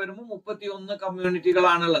 നമ്മൾ വരുമ്പോൾ 31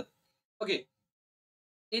 കമ്മ്യൂണിറ്റികളാണുള്ളത്. ഓക്കെ,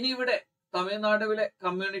 ഇനി ഇവിടെ തമിഴ്നാടുവിലെ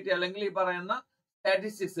കമ്മ്യൂണിറ്റി അല്ലെങ്കിൽ ഈ പറയുന്ന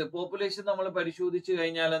സ്റ്റാറ്റിസ്റ്റിക്സ് പോപ്പുലേഷൻ നമ്മൾ പരിശോധിച്ചു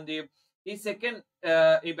കഴിഞ്ഞാൽ എന്ത് ചെയ്യും, ഈ സെക്കൻഡ്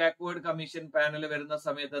ഈ ബാക്ക്വേർഡ് കമ്മീഷൻ പാനൽ വരുന്ന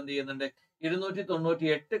സമയത്ത് എന്ത് ചെയ്യുന്നുണ്ട്,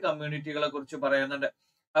 298 കമ്മ്യൂണിറ്റികളെ കുറിച്ച് പറയുന്നുണ്ട്.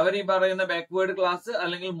 അവർ ഈ പറയുന്ന ബാക്ക്വേർഡ് ക്ലാസ്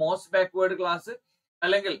അല്ലെങ്കിൽ മോസ്റ്റ് ബാക്ക്വേർഡ് ക്ലാസ്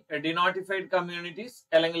അല്ലെങ്കിൽ ഡിനോട്ടിഫൈഡ് കമ്മ്യൂണിറ്റീസ്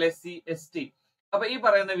അല്ലെങ്കിൽ SC/ST, അപ്പൊ ഈ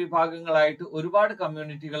പറയുന്ന വിഭാഗങ്ങളായിട്ട് ഒരുപാട്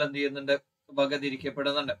കമ്മ്യൂണിറ്റികൾ എന്ത് ചെയ്യുന്നുണ്ട്,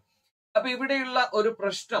 വകതിരിക്കപ്പെടുന്നുണ്ട്. അപ്പൊ ഇവിടെയുള്ള ഒരു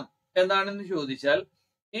പ്രശ്നം എന്താണെന്ന് ചോദിച്ചാൽ,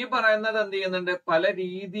 ഈ പറയുന്നത് എന്ത് ചെയ്യുന്നുണ്ട്, പല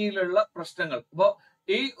രീതിയിലുള്ള പ്രശ്നങ്ങൾ. അപ്പോ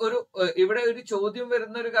ഈ ഒരു ഇവിടെ ഒരു ചോദ്യം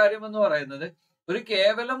വരുന്ന ഒരു കാര്യം എന്ന് പറയുന്നത്, ഒരു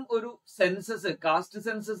കേവലം ഒരു സെൻസസ്, കാസ്റ്റ്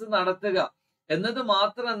സെൻസസ് നടത്തുക എന്നത്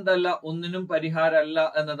മാത്രം എന്തല്ല, ഒന്നിനും പരിഹാരമല്ല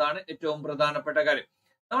എന്നതാണ് ഏറ്റവും പ്രധാനപ്പെട്ട കാര്യം.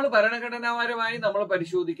 നമ്മൾ ഭരണഘടനാപരമായി നമ്മൾ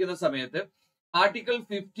പരിശോധിക്കുന്ന സമയത്ത് ആർട്ടിക്കിൾ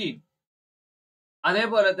 15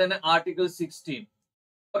 അതേപോലെ തന്നെ ആർട്ടിക്കിൾ 16,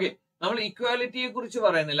 ഓക്കെ, നമ്മൾ ഇക്വാലിറ്റിയെ കുറിച്ച്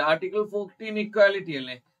പറയുന്നില്ല. ആർട്ടിക്കിൾ 14 ഇക്വാലിറ്റി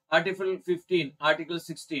അല്ലേ, ആർട്ടിക്കിൾ 15 ആർട്ടിക്കിൾ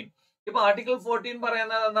 16. ഇപ്പൊ ആർട്ടിക്കിൾ 14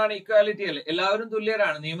 പറയുന്നത് എന്താണ്, ഇക്വാലിറ്റി അല്ലേ, എല്ലാവരും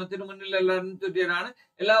തുല്യരാണ്, നിയമത്തിന് മുന്നിൽ എല്ലാവരും തുല്യരാണ്,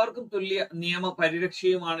 എല്ലാവർക്കും തുല്യ നിയമ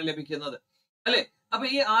പരിരക്ഷയുമാണ് ലഭിക്കുന്നത് അല്ലെ. അപ്പൊ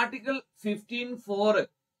ഈ ആർട്ടിക്കിൾ 15(4)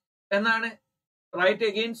 എന്നാണ് റൈറ്റ്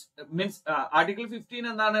അഗെയിൻസ്റ്റ്, മീൻസ് ആർട്ടിക്കിൾ 15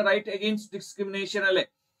 എന്താണ്, റൈറ്റ് അഗെയിൻസ്റ്റ് ഡിസ്ക്രിമിനേഷൻ അല്ലെ.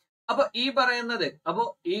 അപ്പൊ ഈ പറയുന്നത്, അപ്പോ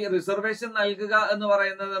ഈ റിസർവേഷൻ നൽകുക എന്ന്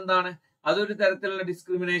പറയുന്നത് എന്താണ്, അതൊരു തരത്തിലുള്ള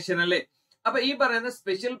ഡിസ്ക്രിമിനേഷൻ അല്ലെ. അപ്പൊ ഈ പറയുന്ന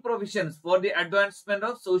special provisions for the advancement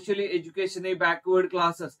of socially educationally backward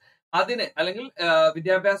classes, അതിന് അല്ലെങ്കിൽ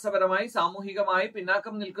വിദ്യാഭ്യാസപരമായി സാമൂഹികമായി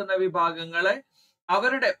പിന്നാക്കം നിൽക്കുന്ന വിഭാഗങ്ങളെ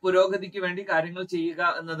അവരുടെ പുരോഗതിക്ക് വേണ്ടി കാര്യങ്ങൾ ചെയ്യുക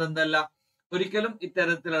എന്നത് എന്തല്ല, ഒരിക്കലും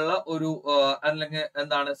ഇത്തരത്തിലുള്ള ഒരു അല്ലെങ്കിൽ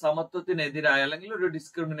എന്താണ് സമത്വത്തിനെതിരായ അല്ലെങ്കിൽ ഒരു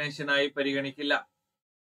ഡിസ്ക്രിമിനേഷനായി പരിഗണിക്കില്ല.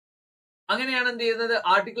 അങ്ങനെയാണ് എന്ത് ചെയ്യുന്നത്,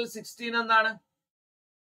 ആർട്ടിക്കിൾ 16 എന്താണ്,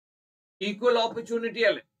 ഈക്വൽ ഓപ്പർച്യൂണിറ്റി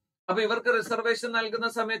അല്ലേ. അപ്പൊ ഇവർക്ക് റിസർവേഷൻ നൽകുന്ന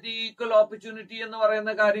സമയത്ത് ഈ ഈക്വൽ ഓപ്പർച്യൂണിറ്റി എന്ന്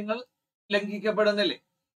പറയുന്ന കാര്യങ്ങൾ ലംഘിക്കപ്പെടുന്നില്ലേ.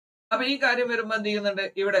 അപ്പൊ ഈ കാര്യം വരുമ്പോൾ എന്ത് ചെയ്യുന്നുണ്ട്,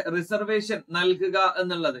 ഇവിടെ റിസർവേഷൻ നൽകുക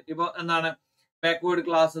എന്നുള്ളത് ഇപ്പൊ എന്താണ്, backward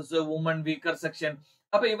classes, woman, weaker section,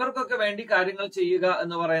 അപ്പൊ ഇവർക്കൊക്കെ വേണ്ടി കാര്യങ്ങൾ ചെയ്യുക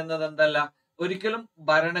എന്ന് പറയുന്നത് എന്തല്ല, ഒരിക്കലും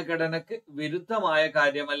ഭരണഘടനക്ക് വിരുദ്ധമായ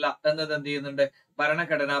കാര്യമല്ല എന്നത് എന്ത് ചെയ്യുന്നുണ്ട്,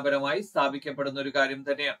 ഭരണഘടനാപരമായി സ്ഥാപിക്കപ്പെടുന്ന ഒരു കാര്യം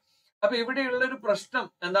തന്നെയാണ്. അപ്പൊ ഇവിടെയുള്ള ഒരു പ്രശ്നം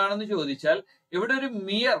എന്താണെന്ന് ചോദിച്ചാൽ, ഇവിടെ ഒരു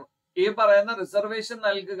മിയർ ഈ പറയുന്ന റിസർവേഷൻ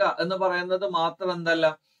നൽകുക എന്ന് പറയുന്നത് മാത്രം എന്തല്ല,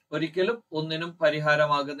 ഒരിക്കലും ഒന്നിനും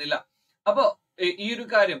പരിഹാരമാകുന്നില്ല. അപ്പോ ഈ ഒരു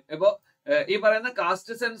കാര്യം ഇപ്പോ ഈ പറയുന്ന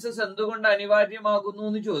കാസ്റ്റ് സെൻസസ് എന്തുകൊണ്ട് അനിവാര്യമാകുന്നു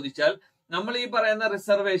എന്ന് ചോദിച്ചാൽ, നമ്മൾ ഈ പറയുന്ന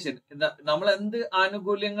റിസർവേഷൻ, നമ്മൾ എന്ത്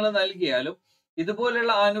ആനുകൂല്യങ്ങൾ നൽകിയാലും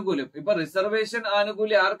ഇതുപോലെയുള്ള ആനുകൂല്യം, ഇപ്പൊ റിസർവേഷൻ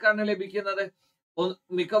ആനുകൂല്യം ആർക്കാണ് ലഭിക്കുന്നത്,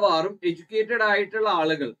 മിക്കവാറും എഡ്യൂക്കേറ്റഡ് ആയിട്ടുള്ള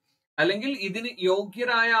ആളുകൾ അല്ലെങ്കിൽ ഇതിന്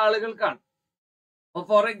യോഗ്യരായ ആളുകൾക്കാണ്.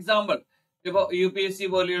 ഫോർ എക്സാമ്പിൾ, ഇപ്പൊ UPSC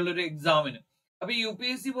പോലെയുള്ള ഒരു എക്സാമിന്, അപ്പൊ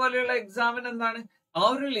UPSC പോലെയുള്ള എക്സാമിന് എന്താണ്, ആ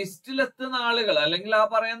ഒരു ലിസ്റ്റിൽ എത്തുന്ന ആളുകൾ അല്ലെങ്കിൽ ആ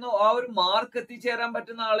പറയുന്ന ആ ഒരു മാർക്ക് എത്തിച്ചേരാൻ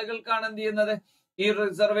പറ്റുന്ന ആളുകൾക്കാണ് എന്ത് ചെയ്യുന്നത്, ഈ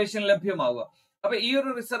റിസർവേഷൻ ലഭ്യമാവുക. അപ്പൊ ഈ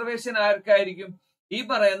ഒരു റിസർവേഷൻ ആർക്കായിരിക്കും, ഈ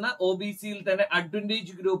പറയുന്ന OBCയിൽ തന്നെ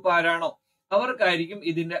അഡ്വാൻറ്റേജ് ഗ്രൂപ്പ് ആരാണോ അവർക്കായിരിക്കും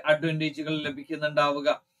ഇതിന്റെ അഡ്വാൻറ്റേജുകൾ ലഭിക്കുന്നുണ്ടാവുക.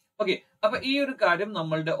 ഓക്കെ, അപ്പൊ ഈ ഒരു കാര്യം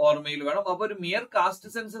നമ്മളുടെ ഓർമ്മയിൽ വേണം. അപ്പൊ ഒരു മിയർ കാസ്റ്റ്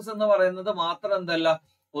സെൻസസ് എന്ന് പറയുന്നത് മാത്രം എന്തല്ല,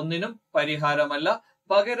 ഒന്നിനും പരിഹാരമല്ല.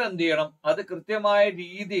 പകരം എന്ത് ചെയ്യണം, അത് കൃത്യമായ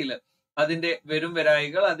രീതിയിൽ അതിന്റെ വരും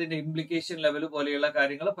വരായികൾ, അതിന്റെ ഇംപ്ലിക്കേഷൻ ലെവൽ പോലെയുള്ള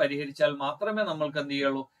കാര്യങ്ങൾ പരിഹരിച്ചാൽ മാത്രമേ നമ്മൾക്ക് എന്ത്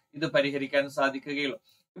ചെയ്യുള്ളൂ, ഇത് പരിഹരിക്കാൻ സാധിക്കുകയുള്ളൂ.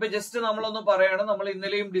 ഇപ്പൊ ജസ്റ്റ് നമ്മളൊന്ന് പറയണം, നമ്മൾ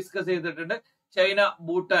ഇന്നലെയും ഡിസ്കസ് ചെയ്തിട്ടുണ്ട് ചൈന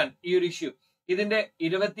ഭൂട്ടാൻ ഈ ഒരു ഇഷ്യൂ. ഇതിന്റെ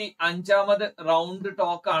 25ാമത് റൗണ്ട്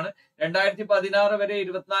ടോക്കാണ്. 2016 വരെ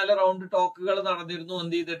 24 റൗണ്ട് ടോക്കുകൾ നടന്നിരുന്നു.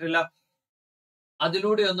 എന്ത് ചെയ്തിട്ടില്ല,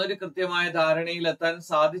 അതിലൂടെ ഒന്നും ഒരു കൃത്യമായ ധാരണയിൽ എത്താൻ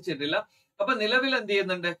സാധിച്ചിട്ടില്ല. അപ്പൊ നിലവിൽ എന്ത്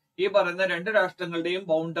ചെയ്യുന്നുണ്ട്, ഈ പറയുന്ന രണ്ട് രാഷ്ട്രങ്ങളുടെയും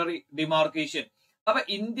ബൗണ്ടറി ഡിമാർക്കേഷൻ. അപ്പൊ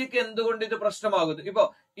ഇന്ത്യക്ക് എന്തുകൊണ്ട് ഇത് പ്രശ്നമാകുന്നു, ഇപ്പോ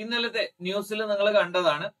ഇന്നലത്തെ ന്യൂസിൽ നിങ്ങൾ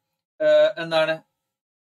കണ്ടതാണ്, എന്താണ്,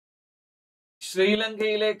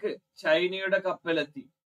 ശ്രീലങ്കയിലേക്ക് ചൈനയുടെ കപ്പലെത്തി.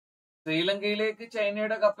 ശ്രീലങ്കയിലേക്ക്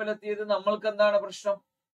ചൈനയുടെ കപ്പലെത്തിയത് നമ്മൾക്ക് എന്താണ് പ്രശ്നം,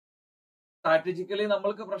 സ്ട്രാറ്റജിക്കലി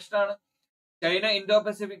നമ്മൾക്ക് പ്രശ്നമാണ്. ചൈന ഇൻഡോ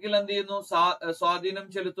പസഫിക്കിൽ എന്ത് ചെയ്യുന്നു, സ്വാധീനം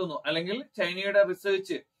ചെലുത്തുന്നു, അല്ലെങ്കിൽ ചൈനയുടെ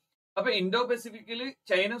റിസർച്ച്. അപ്പൊ ഇൻഡോ പസഫിക്കിൽ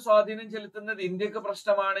ചൈന സ്വാധീനം ചെലുത്തുന്നത് ഇന്ത്യക്ക്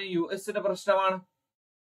പ്രശ്നമാണ്, US പ്രശ്നമാണ്.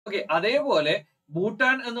 ഓക്കെ, അതേപോലെ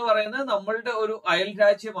ഭൂട്ടാൻ എന്ന് പറയുന്നത് നമ്മളുടെ ഒരു അയൽ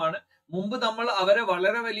രാജ്യമാണ്. മുമ്പ് നമ്മൾ അവരെ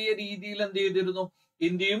വളരെ വലിയ രീതിയിൽ എന്ത് ചെയ്തിരുന്നു,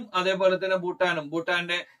 ഇന്ത്യയും അതേപോലെ തന്നെ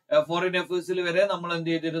ഭൂട്ടാന്റെ ഫോറിൻ അഫയേഴ്സിൽ വരെ നമ്മൾ എന്ത്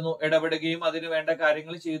ചെയ്തിരുന്നു, ഇടപെടുകയും അതിന് വേണ്ട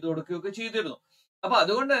കാര്യങ്ങൾ ചെയ്തു കൊടുക്കുകയൊക്കെ ചെയ്തിരുന്നു. അപ്പൊ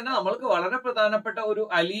അതുകൊണ്ട് തന്നെ നമ്മൾക്ക് വളരെ പ്രധാനപ്പെട്ട ഒരു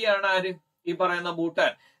അലിയാണ് ആര്, ഈ പറയുന്ന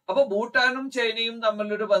ഭൂട്ടാൻ. അപ്പൊ ഭൂട്ടാനും ചൈനയും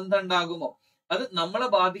തമ്മിലൊരു ബന്ധം ഉണ്ടാകുമോ, അത് നമ്മളെ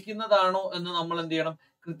ബാധിക്കുന്നതാണോ എന്ന് നമ്മൾ എന്ത് ചെയ്യണം,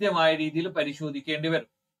 കൃത്യമായ രീതിയിൽ പരിശോധിക്കേണ്ടി വരും.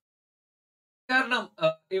 കാരണം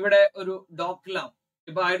ഇവിടെ ഒരു ഡോക്ലാം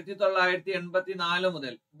ഇപ്പൊ 1984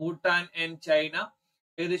 മുതൽ ഭൂട്ടാൻ ആൻഡ് ചൈന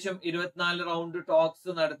ഏകദേശം 24 റൗണ്ട്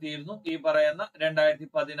ടോക്സ് നടത്തിയിരുന്നു ഈ പറയുന്ന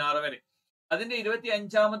 2016 വരെ. അതിന്റെ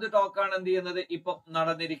 25ാമത് ടോക്കാണ് എന്ത് ചെയ്യുന്നത്, ഇപ്പൊ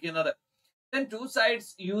നടന്നിരിക്കുന്നത്. Then two sides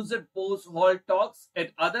used pause hold talks at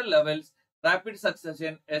other levels rapid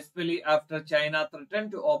succession, especially after China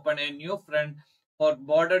threatened to open a new front for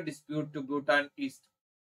border dispute to Bhutan East.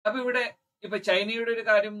 അപ്പൊ ഇവിടെ ഇപ്പൊ ചൈനയുടെ ഒരു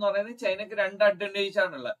കാര്യം എന്ന് പറയുന്നത്, ചൈനക്ക് 2 അഡ്വാൻറ്റേജ്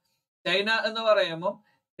ആണുള്ളത്. ചൈന എന്ന് പറയുമ്പോൾ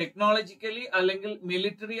ടെക്നോളജിക്കലി അല്ലെങ്കിൽ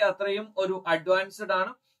മിലിറ്ററി അത്രയും ഒരു അഡ്വാൻസ്ഡ്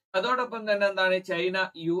ആണ്. അതോടൊപ്പം തന്നെ എന്താണ്, ചൈന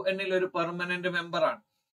UN ഒരു പെർമനന്റ് മെമ്പർ ആണ്.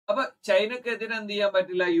 അപ്പൊ ചൈനക്കെതിരെ എന്ത് ചെയ്യാൻ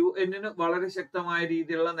പറ്റില്ല, UN വളരെ ശക്തമായ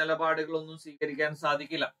രീതിയിലുള്ള നിലപാടുകളൊന്നും സ്വീകരിക്കാൻ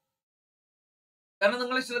സാധിക്കില്ല. കാരണം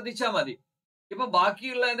നിങ്ങൾ ശ്രദ്ധിച്ചാൽ മതി, ഇപ്പൊ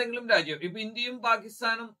ബാക്കിയുള്ള ഏതെങ്കിലും രാജ്യം, ഇപ്പൊ ഇന്ത്യയും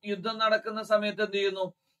പാകിസ്ഥാനും യുദ്ധം നടക്കുന്ന സമയത്ത് എന്ത് ചെയ്യുന്നു,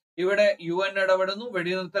 ഇവിടെ UN ഇടപെടുന്നു,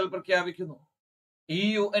 വെടിനിർത്തൽ പ്രഖ്യാപിക്കുന്നു. ഈ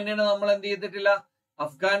UN നമ്മൾ എന്ത് ചെയ്തിട്ടില്ല,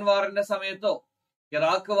 അഫ്ഗാൻ വാറിന്റെ സമയത്തോ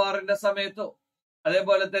ഇറാഖ് വാറിന്റെ സമയത്തോ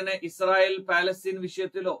അതേപോലെ തന്നെ ഇസ്രായേൽ പാലസ്തീൻ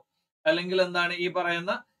വിഷയത്തിലോ അല്ലെങ്കിൽ എന്താണ് ഈ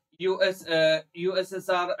പറയുന്ന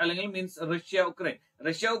USSR അല്ലെങ്കിൽ മീൻസ് റഷ്യ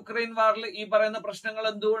ഉക്രൈൻ വാറിൽ ഈ പറയുന്ന പ്രശ്നങ്ങൾ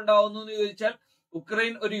എന്തുകൊണ്ടാവുന്നു എന്ന് ചോദിച്ചാൽ,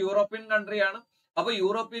 ഉക്രൈൻ ഒരു യൂറോപ്യൻ കൺട്രിയാണ്. അപ്പൊ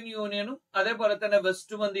യൂറോപ്യൻ യൂണിയനും അതേപോലെ തന്നെ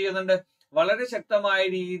വെസ്റ്റും എന്ത് ചെയ്യുന്നുണ്ട്, വളരെ ശക്തമായ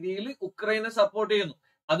രീതിയിൽ ഉക്രൈനെ സപ്പോർട്ട് ചെയ്യുന്നു.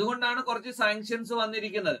 അതുകൊണ്ടാണ് കുറച്ച് സാങ്ഷൻസ്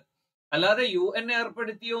വന്നിരിക്കുന്നത്, അല്ലാതെ UN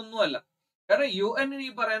ഏർപ്പെടുത്തിയൊന്നുമല്ല. കാരണം UN ഈ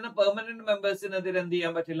പറയുന്ന പെർമനന്റ് മെമ്പേഴ്സിനെതിരെ എന്ത്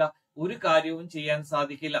ചെയ്യാൻ പറ്റില്ല, ഒരു കാര്യവും ചെയ്യാൻ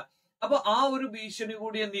സാധിക്കില്ല. അപ്പൊ ആ ഒരു ഭീഷണി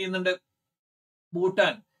കൂടി എന്ത് ചെയ്യുന്നുണ്ട്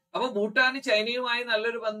ഭൂട്ടാൻ. അപ്പൊ ഭൂട്ടാന് ചൈനയുമായി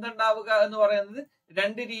നല്ലൊരു ബന്ധം ഉണ്ടാവുക എന്ന് പറയുന്നത്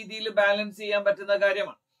 2 രീതിയിൽ ബാലൻസ് ചെയ്യാൻ പറ്റുന്ന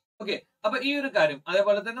കാര്യമാണ്. ഓക്കെ, അപ്പൊ ഈ ഒരു കാര്യം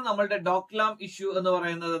അതേപോലെ തന്നെ നമ്മളുടെ ഡോക്ലാം ഇഷ്യൂ എന്ന്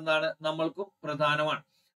പറയുന്നത് എന്താണ്, നമ്മൾക്കും പ്രധാനമാണ്.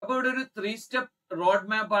 അപ്പൊ ഇവിടെ ഒരു 3 സ്റ്റെപ്പ് റോഡ്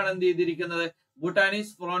മാപ്പ് ആണ് എന്ത് ചെയ്തിരിക്കുന്നത്,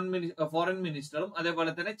 ഭൂട്ടാനീസ് ഫോറിൻ മിനിസ്റ്ററും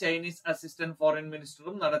അതേപോലെ തന്നെ ചൈനീസ് അസിസ്റ്റന്റ് ഫോറിൻ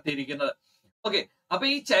മിനിസ്റ്ററും നടത്തിയിരിക്കുന്നത്. ഓക്കെ, അപ്പൊ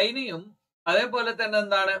ഈ ചൈനയും അതേപോലെ തന്നെ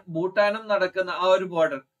എന്താണ് ഭൂട്ടാനും നടക്കുന്ന ആ ഒരു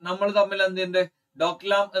ബോർഡർ നമ്മൾ തമ്മിൽ എന്തിന്റെ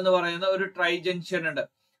ഡോക്ലാം എന്ന് പറയുന്ന ഒരു ട്രൈ ജംഗ്ഷൻ ഉണ്ട്.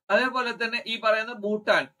 അതേപോലെ തന്നെ ഈ പറയുന്ന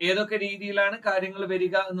ഭൂട്ടാൻ ഏതൊക്കെ രീതിയിലാണ് കാര്യങ്ങൾ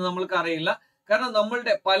വരിക എന്ന് നമ്മൾക്ക് അറിയില്ല. കാരണം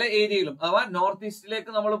നമ്മളുടെ പല ഏരിയയിലും അഥവാ നോർത്ത്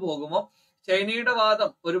ഈസ്റ്റിലേക്ക് നമ്മൾ പോകുമ്പോൾ ചൈനയുടെ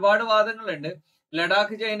ഒരുപാട് വാദങ്ങളുണ്ട്.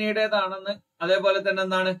 ലഡാക്ക് ചൈനയുടേതാണെന്ന്, അതേപോലെ തന്നെ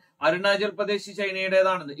എന്താണ് അരുണാചൽ പ്രദേശ്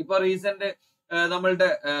ചൈനയുടേതാണെന്ന്. ഇപ്പൊ റീസെന്റ് നമ്മളുടെ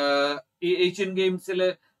ഈ ഏഷ്യൻ ഗെയിംസിൽ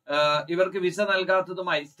ഇവർക്ക് വിസ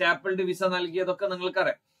നൽകാത്തതുമായി സ്റ്റാപ്പിൾഡ് വിസ നൽകിയതൊക്കെ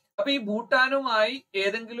നിങ്ങൾക്കറിയാം. അപ്പൊ ഈ ഭൂട്ടാനുമായി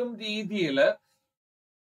ഏതെങ്കിലും രീതിയിൽ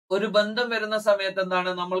ഒരു ബന്ധം വരുന്ന സമയത്ത്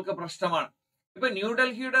എന്താണ് നമ്മൾക്ക് പ്രശ്നമാണ്. ഇപ്പൊ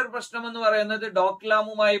ന്യൂഡൽഹിയുടെ ഒരു പ്രശ്നം എന്ന് പറയുന്നത്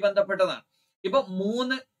ഡോക്ലാമുമായി ബന്ധപ്പെട്ടതാണ്. ഇപ്പൊ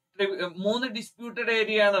മൂന്ന് ഡിസ്പ്യൂട്ടഡ്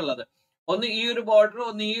ഏരിയ ആണുള്ളത്. ഒന്ന് ഈ ഒരു ബോർഡർ,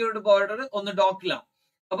 ഒന്ന് ഈ ഒരു ബോർഡർ, ഒന്ന് ഡോക്ലാം.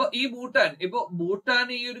 അപ്പൊ ഈ ഭൂട്ടാൻ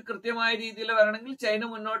ഈ ഒരു കൃത്യമായ രീതിയിൽ വരണമെങ്കിൽ ചൈന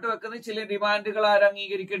മുന്നോട്ട് വെക്കുന്ന ചില ഡിമാൻഡുകൾ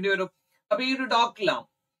അംഗീകരിക്കേണ്ടി വരും. അപ്പൊ ഈ ഒരു ഡോക്ലാം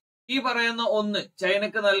ഈ പറയുന്ന ഒന്ന്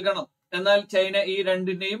ചൈനക്ക് നൽകണം. എന്നാൽ ചൈന ഈ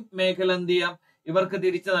 2ന്റെയും മേഖല എന്ത് ചെയ്യാം, ഇവർക്ക്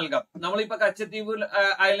തിരിച്ചു നൽകാം. നമ്മളിപ്പോ കച്ചത്തീവ്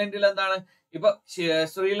ഐലൻഡിൽ എന്താണ് ഇപ്പൊ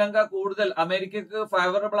ശ്രീലങ്ക കൂടുതൽ അമേരിക്കക്ക്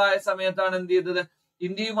ഫേവറബിൾ ആയ സമയത്താണ് എന്ത് ചെയ്തത്,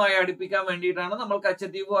 ഇന്ത്യയുമായി അടുപ്പിക്കാൻ വേണ്ടിയിട്ടാണ് നമ്മൾ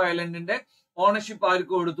കച്ചത്തീവ് ഐലൻഡിന്റെ ഓണർഷിപ്പ്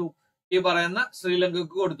ആർക്ക് കൊടുത്തു, ഈ പറയുന്ന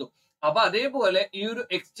ശ്രീലങ്കക്ക് കൊടുത്തു. അപ്പൊ അതേപോലെ ഈ ഒരു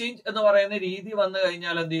എക്സ്ചേഞ്ച് എന്ന് പറയുന്ന രീതി വന്നു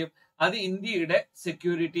കഴിഞ്ഞാൽ എന്ത് ചെയ്യും, അത് ഇന്ത്യയുടെ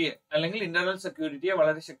സെക്യൂരിറ്റിയെ അല്ലെങ്കിൽ ഇന്റർണൽ സെക്യൂരിറ്റിയെ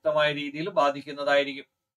വളരെ ശക്തമായ രീതിയിൽ ബാധിക്കുന്നതായിരിക്കും.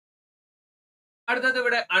 അടുത്തത്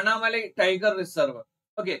ഇവിടെ അണ്ണാമലൈ ടൈഗർ റിസർവ്.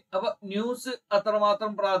 ഓക്കെ, അപ്പൊ ന്യൂസ്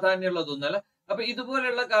അത്രമാത്രം പ്രാധാന്യമുള്ളതൊന്നല്ല. അപ്പൊ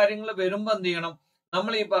ഇതുപോലെയുള്ള കാര്യങ്ങൾ വരുമ്പോ എന്ത് ചെയ്യണം,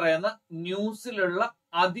 നമ്മൾ ഈ പറയുന്ന ന്യൂസിലുള്ള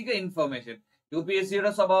അധിക ഇൻഫർമേഷൻ,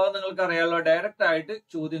 UPSCയുടെ സ്വഭാവം നിങ്ങൾക്ക് അറിയാലോ, ഡയറക്റ്റ് ആയിട്ട്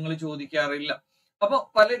ചോദ്യങ്ങൾ ചോദിക്കാറില്ല. അപ്പൊ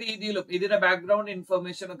പല രീതിയിലും ഇതിന്റെ ബാക്ക്ഗ്രൗണ്ട്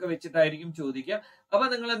ഇൻഫർമേഷൻ ഒക്കെ വെച്ചിട്ടായിരിക്കും ചോദിക്കുക. അപ്പൊ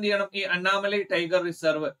നിങ്ങൾ എന്ത് ചെയ്യണം, ഈ അണ്ണാമലൈ ടൈഗർ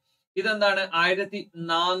റിസർവ് ഇതെന്താണ്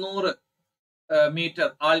 1400 മീറ്റർ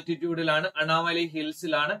ആൾട്ടിറ്റ്യൂഡിലാണ്, അണ്ണാമലൈ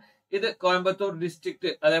ഹിൽസിലാണ്. ഇത് കോയമ്പത്തൂർ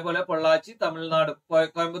ഡിസ്ട്രിക്ട് അതേപോലെ പൊള്ളാച്ചി തമിഴ്നാട്,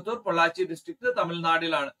 കോയമ്പത്തൂർ പൊള്ളാച്ചി ഡിസ്ട്രിക്ട്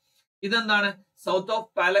തമിഴ്നാടിലാണ്. ഇതെന്താണ് സൗത്ത് ഓഫ്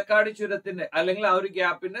പാലക്കാട് ചുരത്തിന്റെ അല്ലെങ്കിൽ ആ ഒരു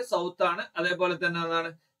ഗ്യാപ്പിന്റെ സൗത്ത് ആണ്. അതേപോലെ തന്നെ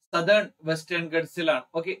എന്താണ് സദേൺ വെസ്റ്റേൺ ഗഡ്സിലാണ്.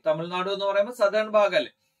 ഓക്കെ, തമിഴ്നാട് എന്ന് പറയുമ്പോൾ സദേൺ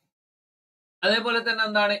ഭാഗമല്ലേ. അതേപോലെ തന്നെ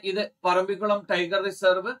എന്താണ് ഇത് പറമ്പിക്കുളം ടൈഗർ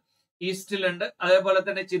റിസർവ് ഈസ്റ്റിലുണ്ട്. അതേപോലെ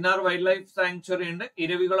തന്നെ ചിന്നാർ വൈൽഡ് ലൈഫ് സാങ്ച്വറി ഉണ്ട്.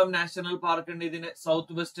 ഇരവികുളം നാഷണൽ പാർക്ക് ഉണ്ട് ഇതിന്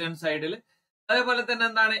സൗത്ത് വെസ്റ്റേൺ സൈഡിൽ. അതേപോലെ തന്നെ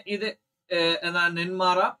എന്താണ് ഇത്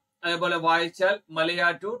നെന്മാറ, അതേപോലെ വായച്ചാൽ,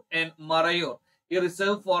 മലയാറ്റൂർ ആൻഡ് മറയൂർ ഈ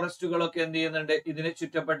റിസർവ് ഫോറസ്റ്റുകളൊക്കെ എന്ത് ചെയ്യുന്നുണ്ട്, ഇതിന്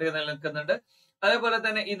ചുറ്റപ്പെട്ട് നിലനിൽക്കുന്നുണ്ട്. അതേപോലെ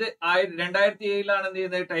തന്നെ ഇത് 2007 എന്ത്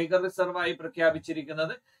ചെയ്യുന്നത് ടൈഗർ റിസർവ് ആയി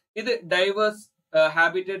പ്രഖ്യാപിച്ചിരിക്കുന്നത്. ഇത് ഡൈവേഴ്സ്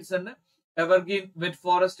ഹാബിറ്ററ്റ്സ് ഉണ്ട്, എവർഗ്രീൻ വെറ്റ്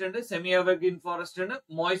ഫോറസ്റ്റ് ഉണ്ട്, സെമി എവർഗ്രീൻ ഫോറസ്റ്റ് ഉണ്ട്,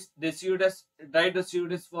 moist ഡെസിഡ്യൂഡസ് dry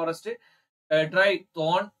ഡെസിഡ്യൂഡസ് forest, dry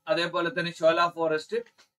thorn, അതേപോലെ തന്നെ ഷോല ഫോറസ്റ്റ്,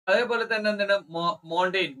 അതേപോലെ തന്നെ എന്താണ്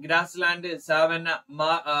മോണ്ടെയിൻ grass land, Savanna,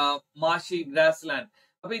 മാഷി grass land.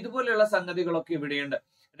 അപ്പൊ ഇതുപോലെയുള്ള സംഗതികളൊക്കെ ഇവിടെയുണ്ട്.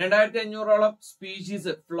 2500ഓളം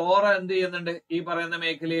സ്പീഷീസ് ഫ്ലോറ എന്ത് ചെയ്യുന്നുണ്ട് ഈ പറയുന്ന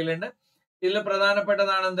മേഖലയിലുണ്ട്. ഇതിൽ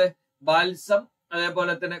പ്രധാനപ്പെട്ടതാണ് എന്ത് ബാൽസം,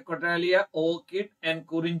 അതേപോലെ തന്നെ കൊട്ടാലിയ, orchid and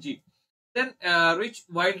Kurinji. Then rich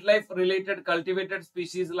wildlife related cultivated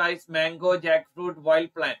species like mango, jackfruit, wild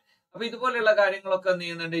plant. അപ്പൊ ഇതുപോലെയുള്ള കാര്യങ്ങളൊക്കെ എന്ത്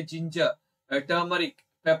ചെയ്യുന്നുണ്ട്, ജിഞ്ചർ, ടർമറിക്,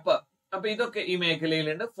 പെപ്പർ. അപ്പൊ ഇതൊക്കെ ഈ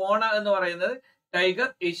മേഖലയിലുണ്ട്. ഫോണ എന്ന് പറയുന്നത് tiger,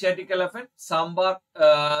 Asiatic elephant, sambar,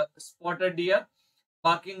 spotted deer,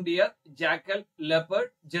 backing dear, jackal,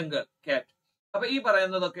 leopard, jungle കാറ്റ്. അപ്പൊ ഈ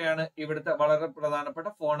പറയുന്നതൊക്കെയാണ് ഇവിടുത്തെ വളരെ പ്രധാനപ്പെട്ട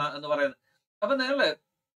ഫോണ എന്ന് പറയുന്നത്. അപ്പൊ നിങ്ങള്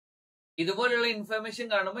ഇതുപോലെയുള്ള ഇൻഫർമേഷൻ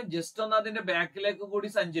കാണുമ്പോൾ ജസ്റ്റ് ഒന്ന് അതിന്റെ ബാക്കിലേക്ക്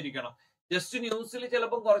കൂടി സഞ്ചരിക്കണം. ജസ്റ്റ് ന്യൂസിൽ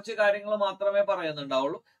ചിലപ്പോൾ കുറച്ച് കാര്യങ്ങൾ മാത്രമേ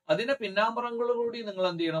പറയുന്നുണ്ടാവുള്ളൂ. അതിന്റെ പിന്നാമ്പുറങ്ങൾ കൂടി നിങ്ങൾ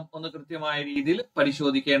എന്ത് ചെയ്യണം, ഒന്ന് കൃത്യമായ രീതിയിൽ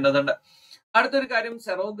പരിശോധിക്കേണ്ടതുണ്ട്. അടുത്തൊരു കാര്യം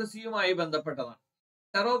സെറോഗസിയുമായി ബന്ധപ്പെട്ടതാണ്.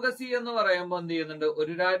 സെറോഗസി എന്ന് പറയുമ്പോൾ എന്ത് ചെയ്യുന്നുണ്ട്,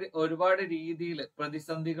 ഒരുപാട് രീതിയിൽ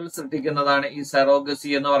പ്രതിസന്ധികൾ സൃഷ്ടിക്കുന്നതാണ് ഈ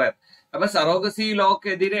സെറോഗസി എന്ന് പറയുന്നത്. അപ്പൊ സെറോഗസി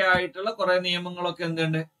ലോക്കെതിരെ ആയിട്ടുള്ള കുറെ നിയമങ്ങളൊക്കെ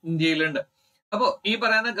എന്തുണ്ട് ഇന്ത്യയിലുണ്ട്. അപ്പോ ഈ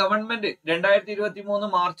പറയുന്ന ഗവൺമെന്റ് 2023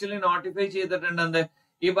 മാർച്ചിൽ നോട്ടിഫൈ ചെയ്തിട്ടുണ്ട് എന്ത്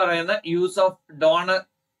ഈ പറയുന്ന use of donor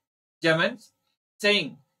ജെമൻസ്,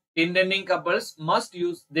 saying intending couples must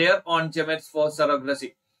use their own gametes for surrogacy.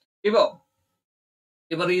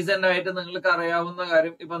 ഇപ്പൊ റീസെന്റ് ആയിട്ട് നിങ്ങൾക്ക് അറിയാവുന്ന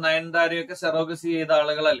കാര്യം, ഇപ്പൊ നയൻതാരയൊക്കെ സെറോഗസി ചെയ്ത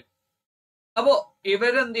ആളുകളല്ലേ. അപ്പോ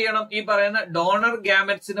ഇവരെന്ത് ചെയ്യണം, ഈ പറയുന്ന ഡോണർ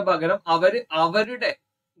ഗാമറ്റ്സിന് പകരം അവരുടെ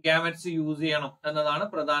ഗാമറ്റ്സ് യൂസ് ചെയ്യണം എന്നതാണ്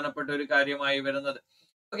പ്രധാനപ്പെട്ട ഒരു കാര്യമായി വരുന്നത്.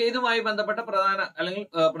 ഓക്കെ, ഇതുമായി ബന്ധപ്പെട്ട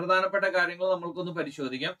പ്രധാനപ്പെട്ട കാര്യങ്ങൾ നമ്മൾക്കൊന്ന്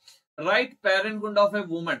പരിശോധിക്കാം. Right parenthood of A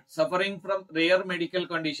woman suffering from rear medical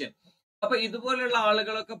condition. അപ്പൊ ഇതുപോലെയുള്ള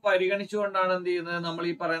ആളുകളൊക്കെ പരിഗണിച്ചുകൊണ്ടാണ് എന്ത് ചെയ്യുന്നത്, നമ്മൾ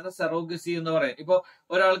ഈ പറയുന്ന സെറോഗസി എന്ന് പറയുന്നത്. ഇപ്പൊ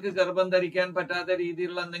ഒരാൾക്ക് ഗർഭം ധരിക്കാൻ പറ്റാത്ത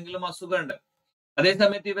രീതിയിലുള്ള എന്തെങ്കിലും അസുഖമുണ്ട്,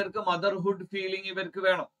 അതേസമയത്ത് ഇവർക്ക് മദർഹുഡ് ഫീലിംഗ് ഇവർക്ക്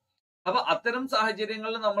വേണം. അപ്പൊ അത്തരം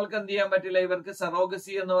സാഹചര്യങ്ങളിൽ നമ്മൾക്ക് എന്ത് ചെയ്യാൻ പറ്റില്ല, ഇവർക്ക്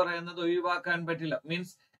സെറോഗസി എന്ന് പറയുന്നത് ഒഴിവാക്കാൻ പറ്റില്ല.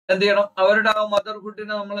 മീൻസ് എന്ത് ചെയ്യണം, അവരുടെ ആ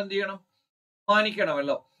മദർഹുഡിനെ നമ്മൾ എന്ത് ചെയ്യണം,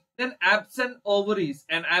 മാനിക്കണമല്ലോ. Then absent ovaries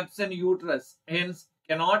and absent uterus hence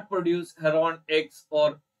cannot produce her own eggs or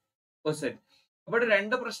oocyte. അപ്പോൾ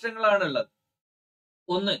രണ്ട് പ്രശ്നങ്ങളാണ് ഉള്ളത്.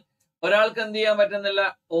 ഒന്ന്, ഒരാൾക്ക് എന്ത് ചെയ്യാൻ പറ്റുന്നില്ല,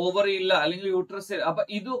 ഓവറി ഇല്ല അല്ലെങ്കിൽ യൂട്രസ്. അപ്പൊ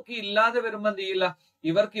ഇതൊക്കെ ഇല്ലാതെ വരുമ്പോ എന്ത് ചെയ്യില്ല,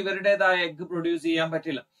 ഇവർക്ക് ഇവരുടേതായ എഗ് പ്രൊഡ്യൂസ് ചെയ്യാൻ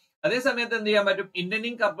പറ്റില്ല. അതേസമയത്ത് എന്ത് ചെയ്യാൻ പറ്റും,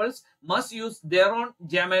 intending couples must use their own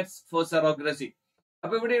gametes for surrogacy.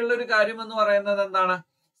 അപ്പൊ ഇവിടെയുള്ള ഒരു കാര്യം എന്ന് പറയുന്നത് എന്താണ്,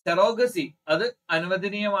 സെറോഗസി അത്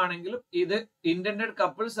അനുവദനീയമാണെങ്കിലും ഇത് ഇന്റൻഡഡ്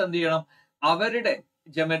കപ്പിൾസ് എന്ത് ചെയ്യണം, അവരുടെ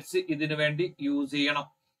ജെമറ്റ്സ് ഇതിനു വേണ്ടി യൂസ് ചെയ്യണം.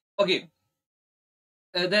 ഓക്കെ,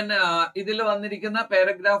 ദെൻ ഇതിൽ വന്നിരിക്കുന്ന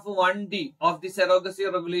paragraph 1D of the surrogacy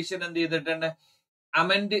regulation എന്ത് ചെയ്തിട്ടുണ്ട്,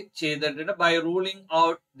 അമെൻഡ് ചെയ്തിട്ടുണ്ട്. By ruling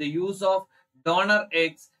out the use of donor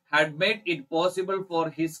eggs had made it possible for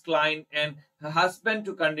his client and her husband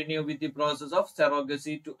to continue with the process of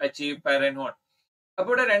surrogacy to achieve parenthood.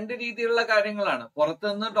 അപ്പോൾ ഇവിടെ രണ്ട് രീതിയിലുള്ള കാര്യങ്ങളാണ്.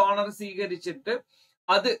 പുറത്തുനിന്ന് donor സ്വീകരിച്ചിട്ട്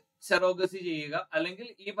അത് സെറോഗസി ചെയ്യുക, അല്ലെങ്കിൽ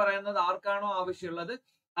ഈ പറയുന്നത് ആർക്കാണോ ആവശ്യമുള്ളത്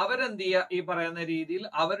അവരെന്ത് ചെയ്യുക, ഈ പറയുന്ന രീതിയിൽ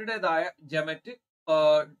അവരുടേതായ ജെമറ്റ്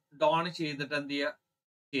ഡോൺ ചെയ്തിട്ട് എന്ത്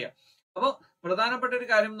ചെയ്യുക. അപ്പൊ പ്രധാനപ്പെട്ട ഒരു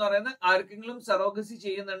കാര്യം എന്ന് പറയുന്നത്, ആർക്കെങ്കിലും സെറോഗസി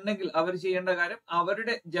ചെയ്യുന്നുണ്ടെങ്കിൽ അവർ ചെയ്യേണ്ട കാര്യം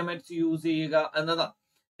അവരുടെ ജെമറ്റ്സ് യൂസ് ചെയ്യുക എന്നതാണ്.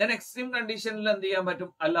 ദെൻ എക്സ്ട്രീം കണ്ടീഷനിൽ എന്ത് ചെയ്യാൻ പറ്റും,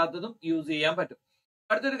 അല്ലാത്തതും യൂസ് ചെയ്യാൻ പറ്റും.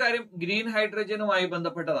 അടുത്തൊരു കാര്യം ഗ്രീൻ ഹൈഡ്രജനുമായി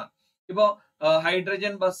ബന്ധപ്പെട്ടതാണ്. ഇപ്പോ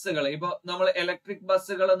ഹൈഡ്രജൻ ബസ്സുകൾ, ഇപ്പൊ നമ്മൾ ഇലക്ട്രിക്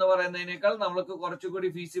ബസ്സുകൾ എന്ന് പറയുന്നതിനേക്കാൾ നമ്മൾക്ക് കുറച്ചുകൂടി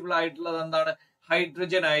ഫീസിബിൾ ആയിട്ടുള്ളത് എന്താണ്,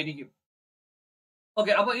 ഹൈഡ്രജൻ ആയിരിക്കും.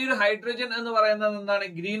 ഓക്കെ, അപ്പൊ ഈ ഒരു ഹൈഡ്രജൻ എന്ന് പറയുന്നത് എന്താണ്,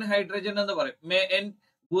 ഗ്രീൻ ഹൈഡ്രജൻ എന്ന് പറയും. May N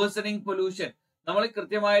worsening pollution. നമ്മൾ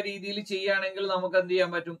കൃത്യമായ രീതിയിൽ ചെയ്യുകയാണെങ്കിൽ നമുക്ക് എന്ത് ചെയ്യാൻ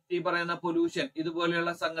പറ്റും, ഈ പറയുന്ന പൊല്യൂഷൻ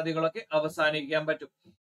ഇതുപോലെയുള്ള സംഗതികളൊക്കെ അവസാനിക്കാൻ പറ്റും.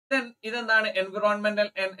 ദെൻ ഇതെന്താണ്, environmental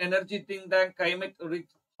and energy think and climate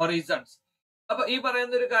rich Horizons. അപ്പൊ ഈ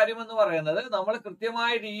പറയുന്ന ഒരു കാര്യം എന്ന് പറയുന്നത്, നമ്മൾ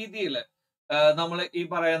കൃത്യമായ രീതിയിൽ നമ്മൾ ഈ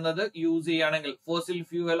പറയുന്നത് യൂസ് ചെയ്യുകയാണെങ്കിൽ, ഫോസിൽ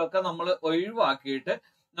ഫ്യൂവൽ ഒക്കെ നമ്മൾ ഒഴിവാക്കിയിട്ട്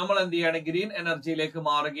നമ്മൾ എന്ത് ചെയ്യാണ്, ഗ്രീൻ എനർജിയിലേക്ക്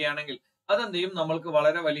മാറുകയാണെങ്കിൽ അതെന്ത് ചെയ്യും, നമ്മൾക്ക്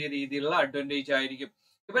വളരെ വലിയ രീതിയിലുള്ള അഡ്വാൻറ്റേജ് ആയിരിക്കും.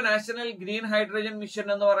 ഇപ്പൊ നാഷണൽ ഗ്രീൻ ഹൈഡ്രജൻ മിഷൻ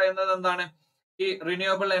എന്ന് പറയുന്നത് എന്താണ്, ഈ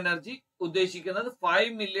റിന്യൂവബിൾ എനർജി ഉദ്ദേശിക്കുന്നത്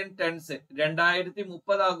 5 മില്യൺ ടൺസ്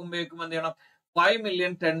 2030 ആകുമ്പോഴേക്കും എന്ത് ചെയ്യണം, 5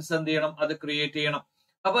 മില്യൺ ടൺസ് എന്ത് ചെയ്യണം, അത് ക്രിയേറ്റ് ചെയ്യണം.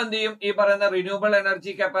 അപ്പൊ എന്ത് ചെയ്യും, ഈ പറയുന്ന റിന്യൂവബിൾ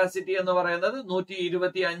എനർജി കപ്പാസിറ്റി എന്ന് പറയുന്നത്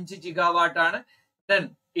 125 ജിഗാവാട്ട് ആണ്. Then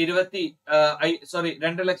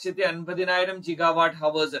 2,50,000 gigawatt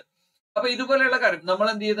hours. അപ്പൊ ഇതുപോലെയുള്ള കാര്യം നമ്മൾ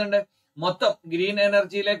എന്ത് ചെയ്യുന്നുണ്ട്, മൊത്തം ഗ്രീൻ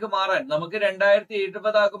എനർജിയിലേക്ക് മാറാൻ നമുക്ക്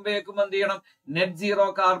 2070 ആകുമ്പോഴേക്കും എന്ത് ചെയ്യണം, നെറ്റ് സീറോ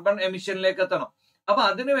കാർബൺ എമിഷനിലേക്ക് എത്തണം. അപ്പൊ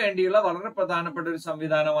അതിനു വേണ്ടിയുള്ള വളരെ പ്രധാനപ്പെട്ട ഒരു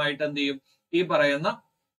സംവിധാനമായിട്ട് എന്ത് ചെയ്യും, ഈ പറയുന്ന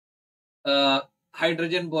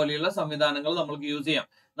ഹൈഡ്രജൻ പോലെയുള്ള സംവിധാനങ്ങൾ നമ്മൾക്ക് യൂസ് ചെയ്യാം.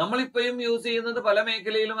 നമ്മളിപ്പോഴും യൂസ് ചെയ്യുന്നത് പല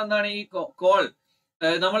മേഖലയിലും എന്താണ് ഈ കോൾ.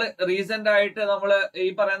 നമ്മൾ റീസെന്റ് ആയിട്ട് നമ്മൾ ഈ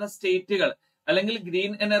പറയുന്ന സ്റ്റേറ്റുകൾ അല്ലെങ്കിൽ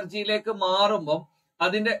ഗ്രീൻ എനർജിയിലേക്ക് മാറുമ്പോൾ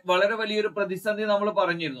അതിന്റെ വളരെ വലിയൊരു പ്രതിസന്ധി നമ്മൾ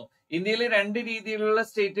പറഞ്ഞിരുന്നു. ഇന്ത്യയിൽ രണ്ട് രീതിയിലുള്ള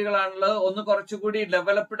സ്റ്റേറ്റുകളാണുള്ളത്. ഒന്ന് കുറച്ചുകൂടി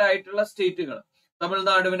ഡെവലപ്ഡ് ആയിട്ടുള്ള സ്റ്റേറ്റുകൾ,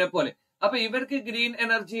 തമിഴ്നാടുവിനെ പോലെ. അപ്പൊ ഇവർക്ക് ഗ്രീൻ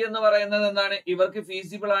എനർജി എന്ന് പറയുന്നത് എന്താണ്, ഇവർക്ക്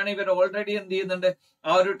ഫീസിബിൾ ആണ്. ഇവർ ഓൾറെഡി എന്ത് ചെയ്യുന്നുണ്ട്,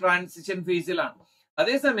 ആ ഒരു ട്രാൻസിഷൻ ഫേസിലാണ്.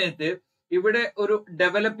 അതേ സമയത്ത് ഇവിടെ ഒരു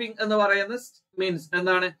ഡെവലപ്പിംഗ് എന്ന് പറയുന്ന മീൻസ്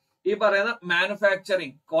എന്താണ്, ഈ പറയുന്ന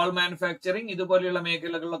മാനുഫാക്ചറിങ്, കോൾ മാനുഫാക്ചറിങ് ഇതുപോലെയുള്ള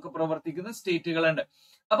മേഖലകളിലൊക്കെ പ്രവർത്തിക്കുന്ന സ്റ്റേറ്റുകളുണ്ട്.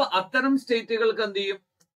 അപ്പൊ അത്തരം സ്റ്റേറ്റുകൾക്ക് എന്ത് ചെയ്യും,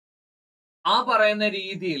 ആ പറയുന്ന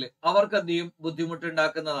രീതിയിൽ അവർക്ക് എന്ത് ചെയ്യും,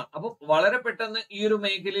 ബുദ്ധിമുട്ടുണ്ടാക്കുന്നതാണ്. അപ്പൊ വളരെ പെട്ടെന്ന് ഈ ഒരു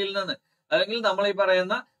മേഖലയിൽ നിന്ന് അല്ലെങ്കിൽ നമ്മൾ ഈ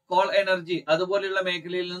പറയുന്ന കോൾ എനർജി അതുപോലെയുള്ള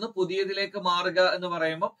മേഖലയിൽ നിന്ന് പുതിയതിലേക്ക് മാറുക എന്ന്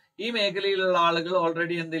പറയുമ്പോൾ ഈ മേഖലയിലുള്ള ആളുകൾ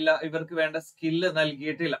ഓൾറെഡി എന്തില്ല, ഇവർക്ക് വേണ്ട സ്കില്ല്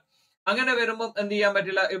നൽകിയിട്ടില്ല. അങ്ങനെ വരുമ്പോൾ എന്ത് ചെയ്യാൻ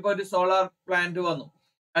പറ്റില്ല. ഇപ്പൊ ഒരു സോളാർ പ്ലാന്റ് വന്നു,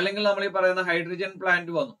 അല്ലെങ്കിൽ നമ്മൾ ഈ പറയുന്ന ഹൈഡ്രജൻ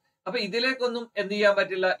പ്ലാന്റ് വന്നു. അപ്പൊ ഇതിലേക്കൊന്നും എന്ത് ചെയ്യാൻ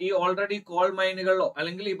പറ്റില്ല, ഈ ഓൾറെഡി കോൾ മൈനുകളിലോ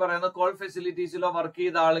അല്ലെങ്കിൽ ഈ പറയുന്ന കോൾ ഫെസിലിറ്റീസിലോ വർക്ക്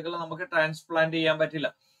ചെയ്ത ആളുകളെ നമുക്ക് ട്രാൻസ്പ്ലാന്റ് ചെയ്യാൻ പറ്റില്ല.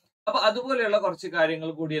 അപ്പൊ അതുപോലെയുള്ള കുറച്ച് കാര്യങ്ങൾ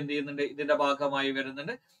കൂടി എന്ത് ചെയ്യുന്നുണ്ട്, ഇതിന്റെ ഭാഗമായി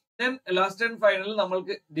വരുന്നുണ്ട്. ദെൻ ലാസ്റ്റ് ആൻഡ് ഫൈനൽ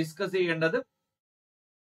നമ്മൾക്ക് ഡിസ്കസ് ചെയ്യേണ്ടത്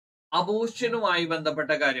അബോർഷനുമായി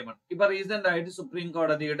ബന്ധപ്പെട്ട കാര്യമാണ്. ഇപ്പൊ റീസെന്റ് ആയിട്ട് സുപ്രീം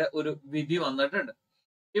കോടതിയുടെ ഒരു വിധി വന്നിട്ടുണ്ട്.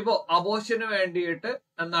 ഇപ്പോ അബോർഷന് വേണ്ടിയിട്ട്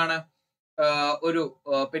എന്താണ് ഒരു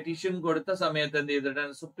പെറ്റീഷൻ കൊടുത്ത സമയത്ത് എന്ത്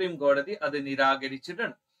ചെയ്തിട്ടുണ്ട്, സുപ്രീം കോടതി അത്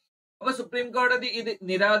നിരാകരിച്ചിട്ടുണ്ട്. അപ്പൊ സുപ്രീം കോടതി ഇത്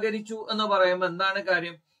നിരാകരിച്ചു എന്ന് പറയുമ്പോൾ എന്താണ്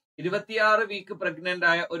കാര്യം, 26 വീക്ക് പ്രഗ്നന്റ്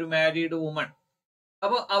ആയ ഒരു മാരീഡ് വുമൺ.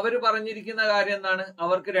 അപ്പൊ അവര് പറഞ്ഞിരിക്കുന്ന കാര്യം എന്താണ്,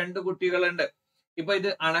 അവർക്ക് 2 കുട്ടികളുണ്ട്. ഇപ്പൊ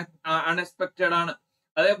ഇത് അൺഎക്സ്പെക്റ്റഡ് ആണ്.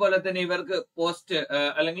 അതേപോലെ തന്നെ ഇവർക്ക്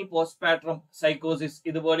അല്ലെങ്കിൽ പോസ്റ്റ് പാട്രം സൈക്കോസിസ്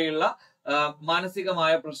ഇതുപോലെയുള്ള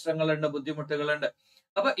മാനസികമായ പ്രശ്നങ്ങളുണ്ട്, ബുദ്ധിമുട്ടുകളുണ്ട്.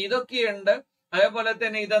 അപ്പൊ ഇതൊക്കെയുണ്ട്. അതേപോലെ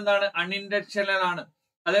തന്നെ ഇതെന്താണ്, അൺഇൻറ്റൻഷനൽ ആണ്.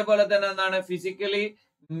 അതേപോലെ തന്നെ എന്താണ്, physically,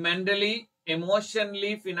 mentally,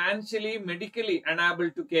 emotionally, financially, medically അൺആബിൾ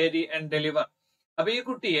to carry and deliver. അപ്പൊ ഈ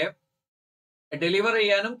കുട്ടിയെ ഡെലിവർ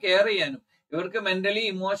ചെയ്യാനും കെയർ ചെയ്യാനും ഇവർക്ക് മെന്റലി,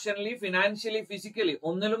 ഇമോഷണലി, ഫിനാൻഷ്യലി, ഫിസിക്കലി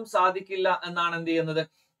ഒന്നിലും സാധിക്കില്ല എന്നാണ് എന്ത് ചെയ്യുന്നത്,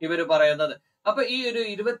 ഇവർ പറയുന്നത്. അപ്പൊ ഈ ഒരു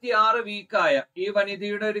 26 വീക്കായ ഈ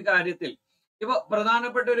വനിതയുടെ ഒരു കാര്യത്തിൽ ഇപ്പൊ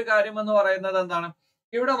പ്രധാനപ്പെട്ട ഒരു കാര്യം എന്ന് പറയുന്നത് എന്താണ്,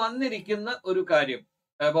 ഇവിടെ വന്നിരിക്കുന്ന ഒരു കാര്യം,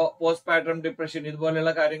 ഇപ്പൊ പോസ്റ്റ് പാർട്ടം ഡിപ്രഷൻ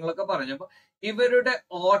ഇതുപോലെയുള്ള കാര്യങ്ങളൊക്കെ പറഞ്ഞപ്പോ ഇവരുടെ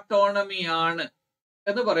ഓട്ടോണമിയാണ്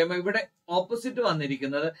എന്ന് പറയുമ്പോൾ ഇവിടെ ഓപ്പോസിറ്റ്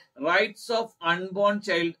വന്നിരിക്കുന്നത് റൈറ്റ്സ് ഓഫ് അൺബോൺ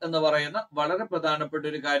ചൈൽഡ് എന്ന് പറയുന്ന വളരെ പ്രധാനപ്പെട്ട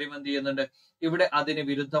ഒരു കാര്യം എന്ത് ചെയ്യുന്നുണ്ട്, ഇവിടെ അതിന്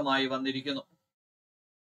വിരുദ്ധമായി വന്നിരിക്കുന്നു.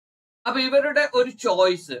 അപ്പൊ ഇവരുടെ ഒരു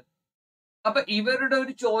ചോയ്സ്, അപ്പൊ ഇവരുടെ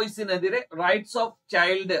ഒരു ചോയ്സിനെതിരെ റൈറ്റ്സ് ഓഫ്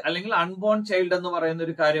ചൈൽഡ് അല്ലെങ്കിൽ അൺബോൺ ചൈൽഡ് എന്ന് പറയുന്ന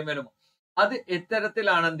ഒരു കാര്യം വരുമോ, അത്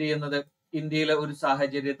എത്തരത്തിലാണ് എന്ത് ചെയ്യുന്നത്, ഇന്ത്യയിലെ ഒരു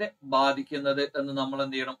സാഹചര്യത്തെ ബാധിക്കുന്നത് എന്ന് നമ്മൾ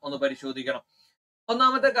എന്ത് ചെയ്യണം, ഒന്ന് പരിശോധിക്കണം.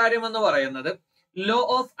 ഒന്നാമത്തെ കാര്യം എന്ന് പറയുന്നത് ലോ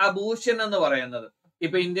ഓഫ് അബോർഷൻ എന്ന് പറയുന്നത്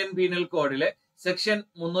ഇപ്പൊ ഇന്ത്യൻ പീനൽ കോഡിലെ സെക്ഷൻ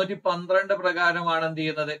 312 പ്രകാരമാണ് എന്ത്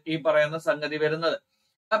ചെയ്യുന്നത്, ഈ പറയുന്ന സംഗതി വരുന്നത്.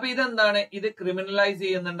 അപ്പൊ ഇതെന്താണ്, ഇത് ക്രിമിനലൈസ്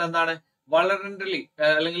ചെയ്യുന്നുണ്ട്. എന്താണ്, വളണ്ടറിലി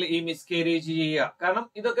അല്ലെങ്കിൽ ഈ മിസ്കാരേജ് ചെയ്യുക. കാരണം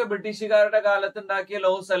ഇതൊക്കെ ബ്രിട്ടീഷുകാരുടെ കാലത്ത് ഉണ്ടാക്കിയ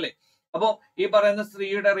ലോസ് അല്ലേ. അപ്പോ ഈ പറയുന്ന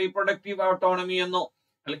സ്ത്രീയുടെ റീപ്രൊഡക്റ്റീവ് ഓട്ടോണമി എന്നോ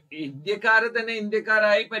ഇന്ത്യക്കാരെ തന്നെ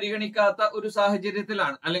ഇന്ത്യക്കാരായി പരിഗണിക്കാത്ത ഒരു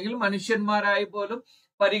സാഹചര്യത്തിലാണ്, അല്ലെങ്കിൽ മനുഷ്യന്മാരായി പോലും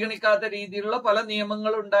പരിഗണിക്കാത്ത രീതിയിലുള്ള പല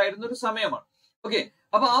നിയമങ്ങളും ഉണ്ടായിരുന്ന ഒരു സമയമാണ്. ഓക്കെ,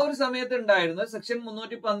 അപ്പൊ ആ ഒരു സമയത്ത് ഉണ്ടായിരുന്ന സെക്ഷൻ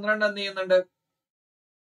 312 എന്ത് ചെയ്യുന്നുണ്ട്,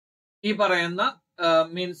 ഈ പറയുന്ന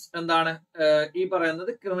മീൻസ് എന്താണ്, ഈ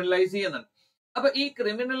പറയുന്നത് ക്രിമിനലൈസ് ചെയ്യുന്നുണ്ട്. അപ്പൊ ഈ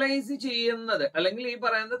ക്രിമിനലൈസ് ചെയ്യുന്നത് അല്ലെങ്കിൽ ഈ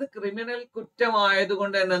പറയുന്നത് ക്രിമിനൽ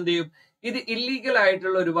കുറ്റമായതുകൊണ്ട് തന്നെ എന്ത് ചെയ്യും, ഇത് ഇല്ലീഗൽ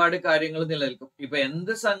ആയിട്ടുള്ള ഒരുപാട് കാര്യങ്ങൾ നിലനിൽക്കും. ഇപ്പൊ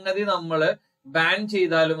എന്ത് സംഗതി നമ്മൾ ബാൻ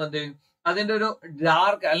ചെയ്താലും എന്ത് ചെയ്യും, അതിന്റെ ഒരു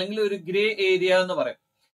ഡാർക്ക് അല്ലെങ്കിൽ ഒരു ഗ്രേ ഏരിയ എന്ന് പറയും.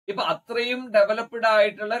 ഇപ്പൊ അത്രയും ഡെവലപ്ഡ്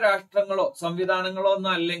ആയിട്ടുള്ള രാഷ്ട്രങ്ങളോ സംവിധാനങ്ങളോ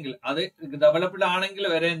ഒന്നും അല്ലെങ്കിൽ, അത് ഡെവലപ്ഡ് ആണെങ്കിൽ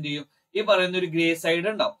വരെ എന്ത് ചെയ്യും, ഈ പറയുന്ന ഒരു ഗ്രേ സൈഡ്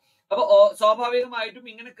ഉണ്ടാവും. അപ്പൊ സ്വാഭാവികമായിട്ടും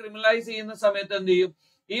ഇങ്ങനെ ക്രിമിനലൈസ് ചെയ്യുന്ന സമയത്ത് എന്ത് ചെയ്യും,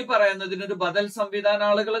 ഈ പറയുന്നതിനൊരു ബദൽ സംവിധാന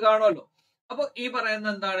ആളുകൾ കാണുമല്ലോ. അപ്പൊ ഈ പറയുന്ന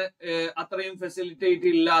എന്താണ്, അത്രയും ഫെസിലിറ്റേറ്റ്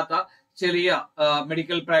ഇല്ലാത്ത ചെറിയ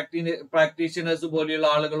മെഡിക്കൽ പ്രാക്ടീഷണേഴ്സ് പോലെയുള്ള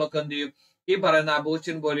ആളുകളൊക്കെ എന്ത് ചെയ്യും, ഈ പറയുന്ന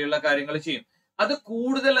അബോർഷൻ പോലെയുള്ള കാര്യങ്ങൾ ചെയ്യും. അത്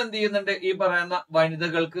കൂടുതൽ എന്ത് ചെയ്യുന്നുണ്ട്, ഈ പറയുന്ന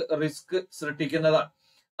വനിതകൾക്ക് റിസ്ക് സൃഷ്ടിക്കുന്നതാണ്.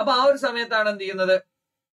 അപ്പൊ ആ ഒരു സമയത്താണ് എന്ത് ചെയ്യുന്നത്,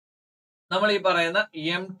 നമ്മൾ ഈ പറയുന്ന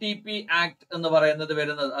MTP ആക്ട് എന്ന് പറയുന്നത്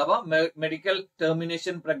വരുന്നത്. അപ്പൊ മെഡിക്കൽ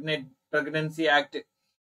ടെർമിനേഷൻ പ്രഗ്നൻസി ആക്ട്.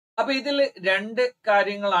 അപ്പൊ ഇതിൽ 2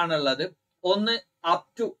 കാര്യങ്ങളാണുള്ളത്. ഒന്ന് അപ്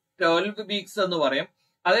ടു 12 വീക്സ് എന്ന് പറയും.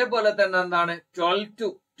 അതേപോലെ തന്നെ എന്താണ് 12 to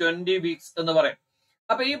 20 വീക്സ് എന്ന് പറയും.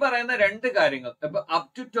 അപ്പൊ ഈ പറയുന്ന 2 കാര്യങ്ങൾ, ഇപ്പൊ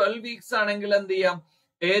അപ് ടു 12 വീക്സ് ആണെങ്കിൽ എന്ത് ചെയ്യാം,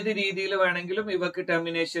 ഏത് രീതിയിൽ വേണമെങ്കിലും ഇവക്ക്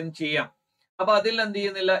ടെർമിനേഷൻ ചെയ്യാം. അപ്പൊ അതിൽ എന്ത്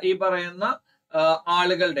ചെയ്യുന്നില്ല, ഈ പറയുന്ന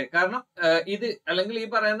ആളുകളുടെ കാരണം ഇത് അല്ലെങ്കിൽ ഈ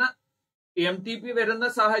പറയുന്ന MTP വരുന്ന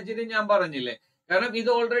സാഹചര്യം ഞാൻ പറഞ്ഞില്ലേ, കാരണം ഇത്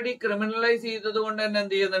ഓൾറെഡി ക്രിമിനലൈസ് ചെയ്തത് കൊണ്ട് തന്നെ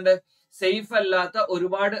എന്ത് ചെയ്യുന്നുണ്ട്, സേഫ് അല്ലാത്ത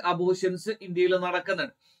ഒരുപാട് അബോഷൻസ് ഇന്ത്യയിൽ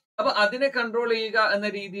നടക്കുന്നുണ്ട്. അപ്പൊ അതിനെ കൺട്രോൾ ചെയ്യുക എന്ന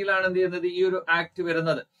രീതിയിലാണ് എന്ത് ചെയ്യുന്നത് ഈ ഒരു ആക്ട്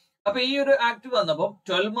വരുന്നത്. അപ്പൊ ഈ ഒരു ആക്ട് വന്നപ്പോൾ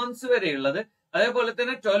 12 months വരെയുള്ളത്, അതേപോലെ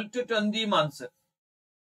തന്നെ 12 to 20 months.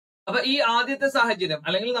 അപ്പൊ ഈ ആദ്യത്തെ സാഹചര്യം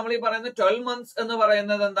അല്ലെങ്കിൽ നമ്മൾ ഈ പറയുന്ന 12 months എന്ന്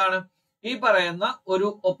പറയുന്നത് എന്താണ്, ഈ പറയുന്ന ഒരു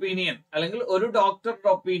ഒപ്പീനിയൻ അല്ലെങ്കിൽ ഒരു ഡോക്ടറുടെ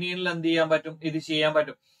ഒപ്പീനിയനിൽ എന്ത് ചെയ്യാൻ പറ്റും, ഇത് ചെയ്യാൻ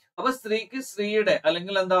പറ്റും. അപ്പൊ സ്ത്രീക്ക് സ്ത്രീയുടെ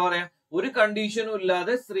അല്ലെങ്കിൽ എന്താ പറയാ ഒരു കണ്ടീഷനും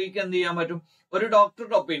ഇല്ലാതെ സ്ത്രീക്ക് എന്ത് ചെയ്യാൻ പറ്റും, ഒരു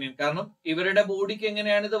ഡോക്ടറുടെ ഒപ്പീനിയൻ, കാരണം ഇവരുടെ ബോഡിക്ക്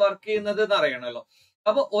എങ്ങനെയാണ് ഇത് വർക്ക് ചെയ്യുന്നത് എന്ന് അറിയണമല്ലോ.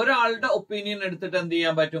 അപ്പൊ ഒരാളുടെ ഒപ്പീനിയൻ എടുത്തിട്ട് എന്ത്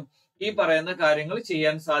ചെയ്യാൻ പറ്റും, ഈ പറയുന്ന കാര്യങ്ങൾ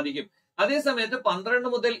ചെയ്യാൻ സാധിക്കും. അതേ സമയത്ത് 12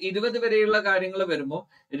 മുതൽ 20 വരെയുള്ള കാര്യങ്ങൾ വരുമ്പോൾ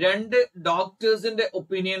 2 ഡോക്ടേഴ്സിന്റെ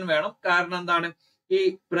ഒപ്പീനിയൻ വേണം. കാരണം എന്താണ്, ഈ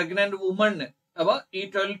പ്രഗ്നന്റ് വുമണ്, അപ്പൊ ഈ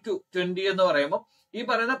 12 to 20 എന്ന് പറയുമ്പോൾ ഈ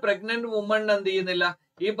പറയുന്ന പ്രഗ്നന്റ് വുമൺ എന്ത് ചെയ്യുന്നില്ല,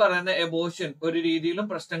 ഈ പറയുന്ന എബോഷൻ ഒരു രീതിയിലും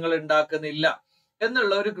പ്രശ്നങ്ങൾ ഉണ്ടാക്കുന്നില്ല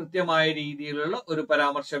എന്നുള്ള ഒരു കൃത്യമായ രീതിയിലുള്ള ഒരു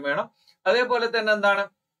പരാമർശം വേണം. അതേപോലെ തന്നെ എന്താണ്,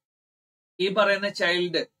 ഈ പറയുന്ന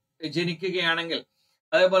ചൈൽഡ് ജനിക്കുകയാണെങ്കിൽ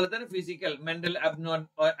അതേപോലെ തന്നെ ഫിസിക്കൽ മെന്റൽ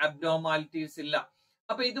അബ്നോർമാലിറ്റീസ് ഇല്ല.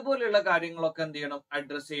 അപ്പൊ ഇതുപോലെയുള്ള കാര്യങ്ങളൊക്കെ എന്ത് ചെയ്യണം,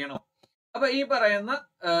 അഡ്രസ് ചെയ്യണം. അപ്പൊ ഈ പറയുന്ന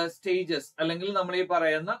സ്റ്റേജസ് അല്ലെങ്കിൽ നമ്മൾ ഈ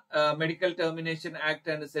പറയുന്ന മെഡിക്കൽ ടെർമിനേഷൻ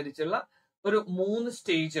ആക്ട് അനുസരിച്ചുള്ള ഒരു 3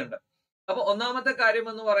 സ്റ്റേജ് ഉണ്ട്. അപ്പൊ ഒന്നാമത്തെ കാര്യം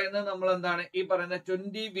എന്ന് പറയുന്നത് നമ്മൾ എന്താണ്, ഈ പറയുന്ന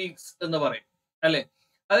 20 weeks എന്ന് പറയും അല്ലെ.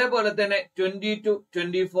 അതേപോലെ തന്നെ 20 to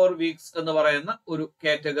 24 weeks എന്ന് പറയുന്ന ഒരു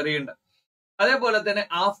കാറ്റഗറി ഉണ്ട്. അതേപോലെ തന്നെ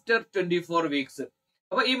ആഫ്റ്റർ 24 weeks.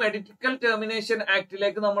 അപ്പൊ ഈ മെഡിക്കൽ ടെർമിനേഷൻ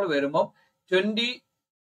ആക്ടിലേക്ക് നമ്മൾ വരുമ്പോൾ 20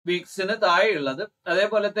 weeksന് താഴെയുള്ളത്,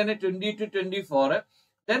 അതേപോലെ തന്നെ 20 to 24,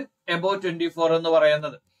 then above 24 എന്ന്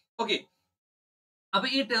പറയുന്നത്. ഓക്കെ, അപ്പൊ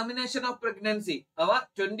ഈ ടെർമിനേഷൻ ഓഫ് പ്രഗ്നൻസി അവ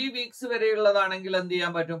 20 weeks വരെയുള്ളതാണെങ്കിൽ എന്ത്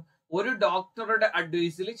ചെയ്യാൻ പറ്റും, ഒരു ഡോക്ടറുടെ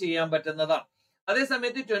അഡ്വൈസിൽ ചെയ്യാൻ പറ്റുന്നതാണ്.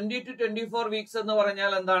 അതേസമയത്ത് 20 to 24 weeks എന്ന്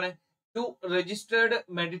പറഞ്ഞാൽ എന്താണ്, 2 രജിസ്റ്റേർഡ്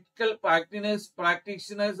മെഡിക്കൽ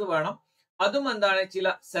പ്രാക്ടീഷണേഴ്സ് വേണം. അതും എന്താണ്, ചില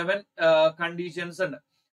 7 കണ്ടീഷൻസ് ഉണ്ട്.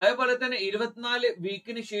 അതേപോലെ തന്നെ 24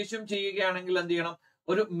 വീക്കിന് ശേഷം ചെയ്യുകയാണെങ്കിൽ എന്ത് ചെയ്യണം,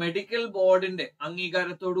 ഒരു മെഡിക്കൽ ബോർഡിന്റെ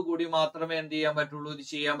അംഗീകാരത്തോടു കൂടി മാത്രമേ എന്ത് ചെയ്യാൻ പറ്റുള്ളൂ, ഇത്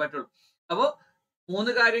ചെയ്യാൻ പറ്റുള്ളൂ. അപ്പോ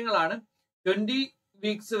 3 കാര്യങ്ങളാണ്. 20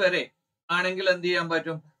 weeks വരെ ആണെങ്കിൽ എന്ത് ചെയ്യാൻ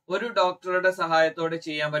പറ്റും, ഒരു ഡോക്ടറുടെ സഹായത്തോടെ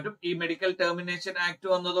ചെയ്യാൻ പറ്റും. ഈ മെഡിക്കൽ ടെർമിനേഷൻ ആക്ട്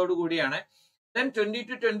വന്നതോടു കൂടിയാണ്. ദെൻ 20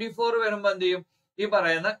 to 24 വരുമ്പോൾ എന്ത് ചെയ്യും, ഈ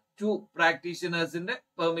പറയുന്ന 2 പ്രാക്ടീഷണേഴ്സിന്റെ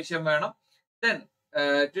പെർമിഷൻ വേണം. ദെൻ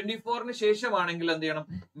 24ന് ശേഷമാണെങ്കിൽ എന്ത് ചെയ്യണം,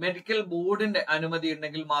 മെഡിക്കൽ ബോർഡിന്റെ അനുമതി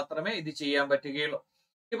ഉണ്ടെങ്കിൽ മാത്രമേ ഇത് ചെയ്യാൻ പറ്റുകയുള്ളൂ.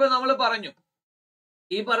 ഇപ്പൊ നമ്മൾ പറഞ്ഞു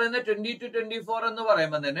ഈ പറയുന്ന 20 to 24 എന്ന്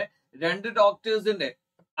പറയുമ്പോൾ തന്നെ 2 ഡോക്ടേഴ്സിന്റെ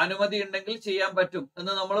അനുമതി ഉണ്ടെങ്കിൽ ചെയ്യാൻ പറ്റും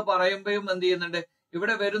എന്ന് നമ്മൾ പറയുമ്പോഴും എന്ത് ചെയ്യുന്നുണ്ട്,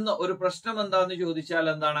 ഇവിടെ വരുന്ന ഒരു പ്രശ്നം എന്താന്ന് ചോദിച്ചാൽ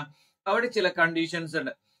എന്താണ്, അവിടെ ചില കണ്ടീഷൻസ്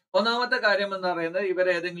ഉണ്ട്. ഒന്നാമത്തെ കാര്യം എന്ന് പറയുന്നത് ഇവർ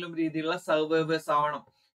ഏതെങ്കിലും രീതിയിലുള്ള സർവൈവേഴ്സ് ആവണം.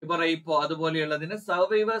 ഇപ്പൊ റേപ്പോ അതുപോലെയുള്ളതിന്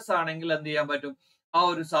സർവൈവേഴ്സ് ആണെങ്കിൽ എന്ത് ചെയ്യാൻ പറ്റും, ആ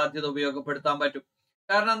ഒരു സാധ്യത ഉപയോഗപ്പെടുത്താൻ പറ്റും.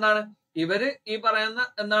 കാരണം എന്താണ്, ഇവര് ഈ പറയുന്ന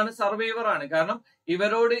എന്താണ് സർവൈവർ ആണ്. കാരണം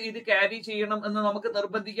ഇവരോട് ഇത് ക്യാരി ചെയ്യണം എന്ന് നമുക്ക്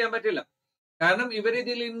നിർബന്ധിക്കാൻ പറ്റില്ല. കാരണം ഇവർ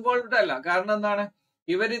ഇതിൽ ഇൻവോൾവ്ഡ് അല്ല. കാരണം എന്താണ്,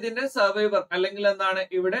 ഇവരിതിന്റെ സർവൈവർ അല്ലെങ്കിൽ എന്താണ്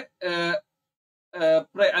ഇവിടെ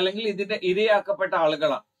അല്ലെങ്കിൽ ഇതിന്റെ ഇരയാക്കപ്പെട്ട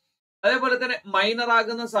ആളുകളാണ്. അതേപോലെ തന്നെ മൈനർ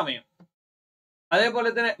ആകുന്ന സമയം, അതേപോലെ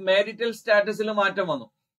തന്നെ മാരിറ്റൽ സ്റ്റാറ്റസിൽ മാറ്റം വന്നു.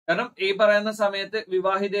 കാരണം ഈ പറയുന്ന സമയത്ത്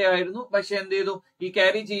വിവാഹിതയായിരുന്നു, പക്ഷെ എന്ത് ചെയ്തു, ഈ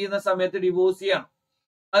ക്യാരി ചെയ്യുന്ന സമയത്ത് ഡിവോഴ്സിയാണ്.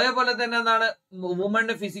 അതേപോലെ തന്നെ എന്താണ്,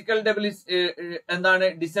 വുമണ് ഫിസിക്കൽ എന്താണ്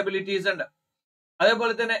ഡിസബിലിറ്റീസ് ഉണ്ട്.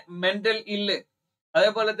 അതേപോലെ തന്നെ മെന്റൽ ഇല്ല്,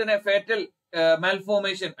 അതേപോലെ തന്നെ ഫേറ്റൽ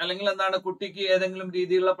മാൽഫോർമേഷൻ അല്ലെങ്കിൽ എന്താണ് കുട്ടിക്ക് ഏതെങ്കിലും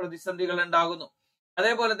രീതിയിലുള്ള പ്രതിസന്ധികൾ ഉണ്ടാകുന്നു.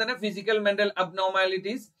 അതേപോലെ തന്നെ ഫിസിക്കൽ മെന്റൽ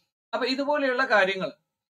അബ്നോർമാലിറ്റീസ്. അപ്പൊ ഇതുപോലെയുള്ള കാര്യങ്ങൾ.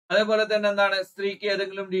 അതേപോലെ തന്നെ എന്താണ്, സ്ത്രീക്ക്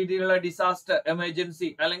ഏതെങ്കിലും രീതിയിലുള്ള ഡിസാസ്റ്റർ എമർജൻസി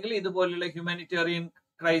അല്ലെങ്കിൽ ഇതുപോലെയുള്ള ഹ്യൂമാനിറ്റേറിയൻ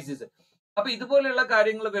ക്രൈസിസ്. അപ്പൊ ഇതുപോലെയുള്ള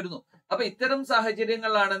കാര്യങ്ങൾ വരുന്നു. അപ്പൊ ഇത്തരം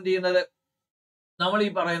സാഹചര്യങ്ങളിലാണ് എന്ത് ചെയ്യുന്നത്, നമ്മൾ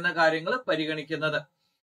ഈ പറയുന്ന കാര്യങ്ങൾ പരിഗണിക്കുന്നത്.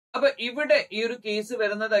 അപ്പൊ ഇവിടെ ഈ ഒരു കേസ്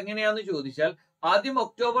വരുന്നത് എങ്ങനെയാന്ന് ചോദിച്ചാൽ, ആദ്യം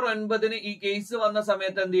ഒക്ടോബർ 9 ഈ കേസ് വന്ന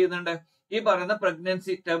സമയത്ത് എന്ത് ചെയ്യുന്നുണ്ട്, ഈ പറയുന്ന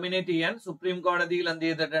പ്രഗ്നൻസി ടെർമിനേറ്റ് ചെയ്യാൻ സുപ്രീം കോടതിയിൽ എന്ത്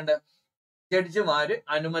ചെയ്തിട്ടുണ്ട്, ജഡ്ജിമാര്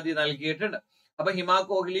അനുമതി നൽകിയിട്ടുണ്ട്. അപ്പൊ ഹിമ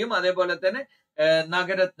കോഹ്ലിയും അതേപോലെ തന്നെ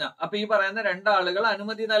നഗരത്ന, അപ്പൊ ഈ പറയുന്ന 2 ആളുകൾ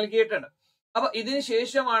അനുമതി നൽകിയിട്ടുണ്ട്. അപ്പൊ ഇതിന്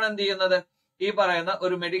ശേഷമാണ് എന്ത് ചെയ്യുന്നത്, ഈ പറയുന്ന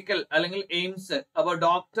ഒരു മെഡിക്കൽ അല്ലെങ്കിൽ എയിംസ്, അപ്പൊ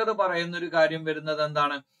ഡോക്ടർ പറയുന്ന ഒരു കാര്യം വരുന്നത്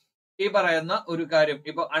എന്താണ്, ഈ പറയുന്ന ഒരു കാര്യം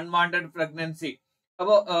ഇപ്പൊ അൺവാണ്ടഡ് പ്രഗ്നൻസി,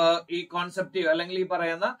 അപ്പോ ഈ കോൺസെപ്റ്റീവ് അല്ലെങ്കിൽ ഈ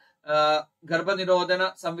പറയുന്ന ഗർഭനിരോധന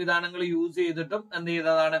സംവിധാനങ്ങൾ യൂസ് ചെയ്തിട്ടും എന്ത്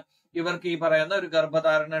ചെയ്തതാണ്, ഇവർക്ക് ഈ പറയുന്ന ഒരു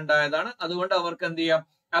ഗർഭധാരണ ഉണ്ടായതാണ്. അതുകൊണ്ട് അവർക്ക് എന്ത് ചെയ്യാം,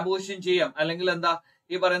 അബോർഷൻ ചെയ്യാം അല്ലെങ്കിൽ എന്താ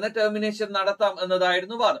ഈ പറയുന്ന ടെർമിനേഷൻ നടത്താം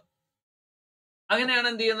എന്നതായിരുന്നു വാദം. അങ്ങനെയാണ്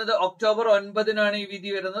എന്ത് ചെയ്യുന്നത്, ഒക്ടോബർ 9 ഈ വിധി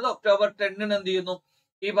വരുന്നത്. ഒക്ടോബർ 10 എന്ത് ചെയ്യുന്നു,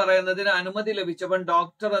 ഈ പറയുന്നതിന് അനുമതി ലഭിച്ചപ്പോൾ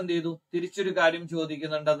ഡോക്ടർ എന്ത് ചെയ്തു, തിരിച്ചൊരു കാര്യം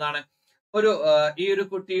ചോദിക്കുന്നുണ്ടെന്നാണ്, ഈ ഒരു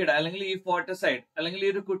കുട്ടിയുടെ അല്ലെങ്കിൽ ഈ ഫോർട്ടിസൈഡ് അല്ലെങ്കിൽ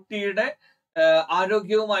ഈ ഒരു കുട്ടിയുടെ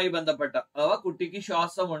ആരോഗ്യവുമായി ബന്ധപ്പെട്ട, അഥവാ കുട്ടിക്ക്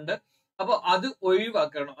ശ്വാസമുണ്ട്, അപ്പൊ അത്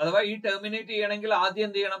ഒഴിവാക്കണം. അഥവാ ഈ ടെർമിനേറ്റ് ചെയ്യണമെങ്കിൽ ആദ്യം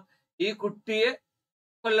എന്ത് ചെയ്യണം? ഈ കുട്ടിയെ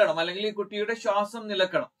കൊല്ലണം, അല്ലെങ്കിൽ ഈ കുട്ടിയുടെ ശ്വാസം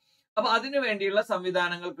നിലക്കണം. അപ്പൊ അതിനു വേണ്ടിയുള്ള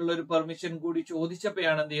സംവിധാനങ്ങൾക്കുള്ള ഒരു പെർമിഷൻ കൂടി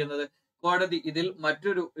ചോദിച്ചപ്പോഴാണ് എന്ത് ചെയ്യുന്നത്? കോടതി ഇതിൽ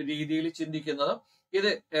മറ്റൊരു രീതിയിൽ ചിന്തിക്കുന്നതും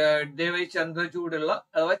ഇത് ദേവൈ ചന്ദ്രചൂഡുള്ള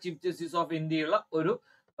അഥവാ ചീഫ് ജസ്റ്റിസ് ഓഫ് ഇന്ത്യയുള്ള ഒരു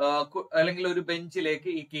അല്ലെങ്കിൽ ഒരു ബെഞ്ചിലേക്ക്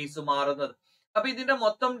ഈ കേസ് മാറുന്നത്. അപ്പൊ ഇതിന്റെ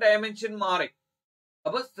മൊത്തം ഡയമെൻഷൻ മാറി.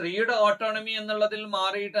 അപ്പൊ സ്ത്രീയുടെ ഓട്ടോണമി എന്നുള്ളതിൽ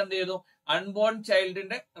മാറിയിട്ട് എന്ത് ചെയ്തു? അൺബോൺ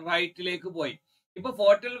ചൈൽഡിന്റെ റൈറ്റിലേക്ക് പോയി. ഇപ്പൊ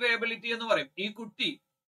ഫോർട്ടൽ വേബിലിറ്റി എന്ന് പറയും, ഈ കുട്ടി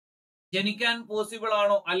ജനിക്കാൻ പോസിബിൾ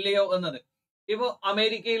ആണോ അല്ലയോ എന്നത്. ഇപ്പൊ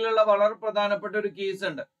അമേരിക്കയിലുള്ള വളരെ പ്രധാനപ്പെട്ട ഒരു കേസ്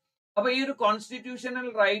ഉണ്ട്. അപ്പൊ ഈ ഒരു കോൺസ്റ്റിറ്റ്യൂഷണൽ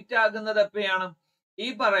റൈറ്റ് ആകുന്നത് എപ്പോഴാണ്? ഈ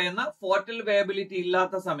പറയുന്ന ഫോർട്ടൽ വേബിലിറ്റി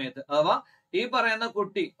ഇല്ലാത്ത സമയത്ത്. അഥവാ ഈ പറയുന്ന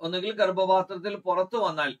കുട്ടി ഒന്നുകിൽ ഗർഭപാത്രത്തിൽ പുറത്തു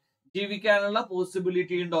വന്നാൽ ജീവിക്കാനുള്ള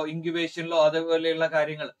പോസിബിലിറ്റി ഉണ്ടോ, ഇൻക്യുബേഷനിലോ അതേപോലെയുള്ള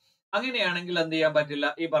കാര്യങ്ങൾ. അങ്ങനെയാണെങ്കിൽ എന്ത് ചെയ്യാൻ പറ്റില്ല?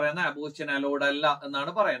 ഈ പറയുന്ന അബോർഷൻ അലൗഡ് അല്ല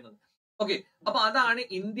എന്നാണ് പറയുന്നത്. ഓക്കെ, അപ്പൊ അതാണ്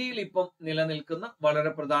ഇന്ത്യയിൽ ഇപ്പം നിലനിൽക്കുന്ന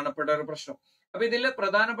വളരെ പ്രധാനപ്പെട്ട ഒരു പ്രശ്നം. അപ്പൊ ഇതിലെ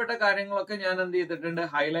പ്രധാനപ്പെട്ട കാര്യങ്ങളൊക്കെ ഞാൻ എന്ത് ചെയ്തിട്ടുണ്ട്?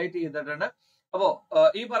 ഹൈലൈറ്റ് ചെയ്തിട്ടുണ്ട്. അപ്പോ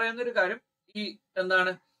ഈ പറയുന്ന ഒരു കാര്യം, ഈ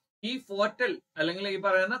എന്താണ് ഈ ഫോർട്ടൽ അല്ലെങ്കിൽ ഈ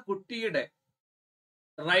പറയുന്ന കുട്ടിയുടെ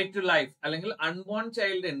റൈറ്റ് ടു ലൈഫ് അല്ലെങ്കിൽ അൺബോൺ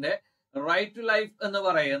ചൈൽഡിന്റെ റൈറ്റ് ടു ലൈഫ് എന്ന്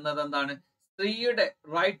പറയുന്നത് എന്താണ്? സ്ത്രീയുടെ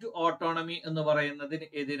റൈറ്റ് ടു ഓട്ടോണമി എന്ന് പറയുന്നതിന്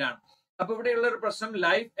എതിരാണ്. അപ്പൊ ഇവിടെയുള്ള ഒരു പ്രശ്നം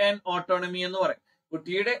ലൈഫ് ആൻഡ് ഓട്ടോണമി എന്ന് പറയും.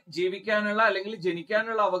 കുട്ടിയുടെ ജീവിക്കാനുള്ള അല്ലെങ്കിൽ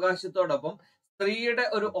ജനിക്കാനുള്ള അവകാശത്തോടൊപ്പം സ്ത്രീയുടെ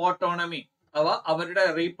ഒരു ഓട്ടോണമി അഥവാ അവരുടെ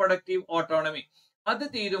റീപ്രൊഡക്റ്റീവ് ഓട്ടോണമി അത്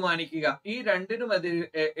തീരുമാനിക്കുക ഈ രണ്ടിനും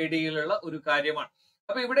ഇടയിലുള്ള ഒരു കാര്യമാണ്.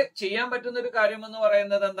 അപ്പൊ ഇവിടെ ചെയ്യാൻ പറ്റുന്ന ഒരു കാര്യം എന്ന്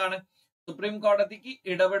പറയുന്നത് എന്താണ്? സുപ്രീം കോടതിക്ക്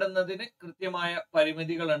ഇടപെടുന്നതിന് കൃത്യമായ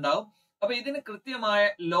പരിമിതികൾ ഉണ്ടാവും. അപ്പൊ ഇതിന് കൃത്യമായ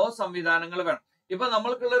ലോ സംവിധാനങ്ങൾ വേണം. ഇപ്പൊ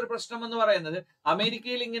നമ്മൾക്കുള്ള ഒരു പ്രശ്നം എന്ന് പറയുന്നത്,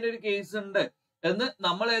 അമേരിക്കയിൽ ഇങ്ങനെ ഒരു കേസ് ഉണ്ട് എന്ന്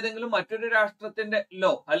നമ്മൾ ഏതെങ്കിലും മറ്റൊരു രാഷ്ട്രത്തിന്റെ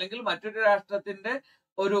ലോ അല്ലെങ്കിൽ മറ്റൊരു രാഷ്ട്രത്തിന്റെ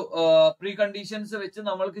ഒരു പ്രീ കണ്ടീഷൻസ് വെച്ച്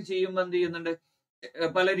നമ്മൾക്ക് ചെയ്യുമ്പോൾ എന്ത് ചെയ്യുന്നുണ്ട്?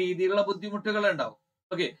 പല രീതിയിലുള്ള ബുദ്ധിമുട്ടുകൾ ഉണ്ടാവും.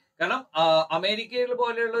 ഓക്കെ, കാരണം അമേരിക്കയിൽ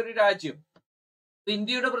പോലെയുള്ള ഒരു രാജ്യം,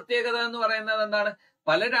 ഇന്ത്യയുടെ പ്രത്യേകത എന്ന് പറയുന്നത് എന്താണ്?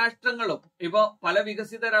 പല രാഷ്ട്രങ്ങളും ഇപ്പോ പല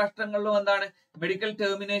വികസിത രാഷ്ട്രങ്ങളിലും എന്താണ്? മെഡിക്കൽ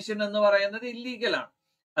ടെർമിനേഷൻ എന്ന് പറയുന്നത് ഇല്ലീഗലാണ്.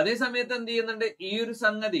 അതേ സമയത്ത് എന്ത് ചെയ്യുന്നുണ്ട്? ഈ ഒരു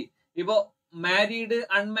സംഗതി ഇപ്പോ മാരീഡ്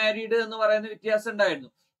അൺമാരീഡ് എന്ന് പറയുന്ന വ്യത്യാസം ഉണ്ടായിരുന്നു.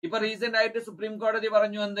 ഇപ്പൊ റീസെന്റ് ആയിട്ട് സുപ്രീം കോടതി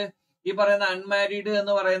പറഞ്ഞു എന്ത്? ഈ പറയുന്ന അൺമാരീഡ്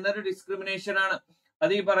എന്ന് പറയുന്ന ഒരു ഡിസ്ക്രിമിനേഷൻ ആണ്.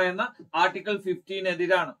 അത് ഈ പറയുന്ന ആർട്ടിക്കിൾ 15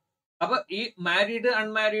 എതിരാണ്. അപ്പൊ ഈ മാരീഡ്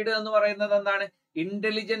അൺമാരീഡ് എന്ന് പറയുന്നത് എന്താണ്?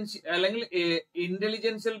 ഇന്റലിജൻസ് അല്ലെങ്കിൽ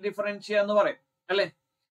ഇന്റലിജൻഷ്യൽ ഡിഫറൻഷ്യ എന്ന് പറയും അല്ലെ?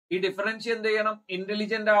 ഈ ഡിഫറൻഷ്യ എന്ത് ചെയ്യണം?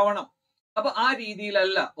 ഇന്റലിജന്റ് ആവണം. അപ്പൊ ആ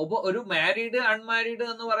രീതിയിലല്ല. അപ്പൊ ഒരു മാരീഡ് അൺമാരീഡ്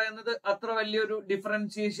എന്ന് പറയുന്നത് അത്ര വലിയൊരു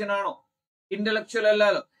ഡിഫറൻസിയേഷൻ ആണോ? ഇന്റലക്ച്വൽ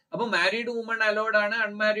അല്ലല്ലോ. അപ്പൊ മാരീഡ് വുമൺ അലോഡ് ആണ്,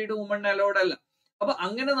 അൺമാരീഡ് വുമൺ അലോഡ് അല്ല. അപ്പൊ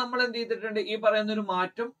അങ്ങനെ നമ്മൾ എന്ത് ചെയ്തിട്ടുണ്ട്? ഈ പറയുന്ന ഒരു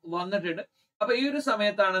മാറ്റം വന്നിട്ടുണ്ട്. അപ്പൊ ഈ ഒരു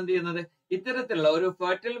സമയത്താണ് എന്ത് ചെയ്യുന്നത്? ഇത്തരത്തിലുള്ള ഒരു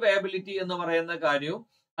ഫെർട്ടൽ വേബിലിറ്റി എന്ന് പറയുന്ന കാര്യവും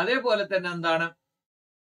അതേപോലെ തന്നെ എന്താണ്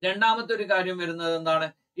രണ്ടാമത്തെ ഒരു കാര്യം വരുന്നത് എന്താണ്?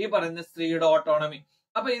 ഈ പറയുന്ന സ്ത്രീയുടെ ഓട്ടോണമി.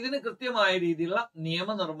 അപ്പൊ ഇതിന് കൃത്യമായ രീതിയിലുള്ള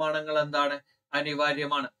നിയമനിർമ്മാണങ്ങൾ എന്താണ്?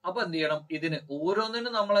 അനിവാര്യമാണ്. അപ്പൊ എന്ത് ചെയ്യണം? ഇതിന്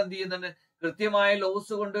ഓരോന്നിനും നമ്മൾ എന്ത് ചെയ്യുന്നുണ്ട്? കൃത്യമായ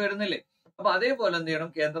ലോസ് കൊണ്ടുവരുന്നില്ലേ? അപ്പൊ അതേപോലെ എന്ത് ചെയ്യണം?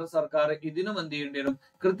 കേന്ദ്ര സർക്കാർ ഇതിനും എന്ത് ചെയ്യേണ്ടി വരും?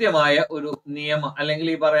 കൃത്യമായ ഒരു നിയമം അല്ലെങ്കിൽ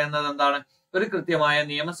ഈ പറയുന്നത് എന്താണ്? ഒരു കൃത്യമായ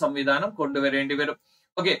നിയമ സംവിധാനം കൊണ്ടുവരേണ്ടി വരും.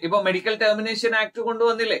 ഓക്കെ, ഇപ്പൊ മെഡിക്കൽ ടെർമിനേഷൻ ആക്ട്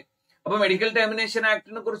കൊണ്ടുവന്നില്ലേ? അപ്പൊ മെഡിക്കൽ ടെർമിനേഷൻ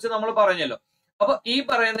ആക്ടിനെ കുറിച്ച് നമ്മൾ പറഞ്ഞല്ലോ. അപ്പൊ ഈ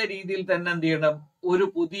പറയുന്ന രീതിയിൽ തന്നെ എന്ത് ചെയ്യണം? ഒരു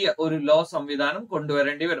പുതിയ ഒരു ലോ സംവിധാനം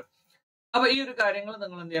കൊണ്ടുവരേണ്ടി വരും. അപ്പൊ ഈ ഒരു കാര്യങ്ങൾ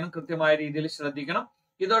നിങ്ങൾ എന്ത് ചെയ്യണം? കൃത്യമായ രീതിയിൽ ശ്രദ്ധിക്കണം.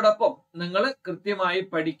 ഇതോടൊപ്പം നിങ്ങൾ കൃത്യമായി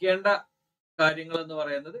പഠിക്കേണ്ട കാര്യങ്ങൾ എന്ന്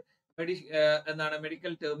പറയുന്നത് എന്താണ്?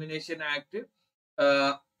 മെഡിക്കൽ ടെർമിനേഷൻ ആക്ട്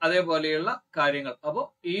അതേപോലെയുള്ള കാര്യങ്ങൾ. അപ്പോൾ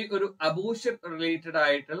ഈ ഒരു അബോർഷൻ റിലേറ്റഡ്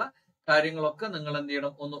ആയിട്ടുള്ള കാര്യങ്ങളൊക്കെ നിങ്ങൾ എന്ത്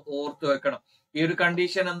ചെയ്യണം? ഒന്ന് ഓർത്തു വെക്കണം. ഈ ഒരു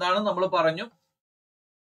കണ്ടീഷൻ എന്താണ് നമ്മൾ പറഞ്ഞു.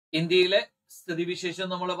 ഇന്ത്യയിലെ സ്ഥിതിവിശേഷം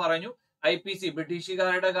നമ്മൾ പറഞ്ഞു. IPC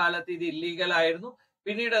ബ്രിട്ടീഷുകാരുടെ കാലത്ത് ഇത് ഇല്ലീഗൽ ആയിരുന്നു.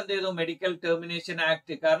 പിന്നീട് എന്ത് ചെയ്തു? Medical termination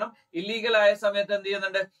act. കാരണം ഇല്ലീഗൽ ആയ സമയത്ത് എന്ത്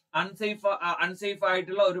ചെയ്യുന്നുണ്ട്? അൺസേഫ്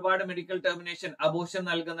ആയിട്ടുള്ള ഒരുപാട് മെഡിക്കൽ ടെർമിനേഷൻ അബോർഷൻ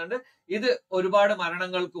നൽകുന്നുണ്ട്. ഇത് ഒരുപാട്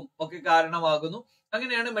മരണങ്ങൾക്കും ഒക്കെ കാരണമാകുന്നു.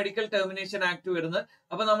 അങ്ങനെയാണ് മെഡിക്കൽ ടെർമിനേഷൻ ആക്ട് വരുന്നത്.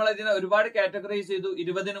 അപ്പൊ നമ്മൾ ഇതിനെ ഒരുപാട് കാറ്റഗറൈസ് ചെയ്തു.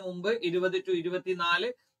 20 മുമ്പ്, 20 to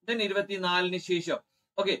 24, then 24 ശേഷം.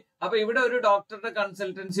 ഓക്കെ, അപ്പൊ ഇവിടെ ഒരു ഡോക്ടറുടെ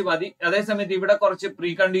കൺസൾട്ടൻസി മതി. അതേസമയത്ത് ഇവിടെ കുറച്ച് പ്രീ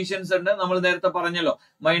കണ്ടീഷൻസ് ഉണ്ട്. നമ്മൾ നേരത്തെ പറഞ്ഞല്ലോ,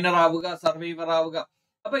 മൈനർ ആവുക, സർവൈവർ ആവുക.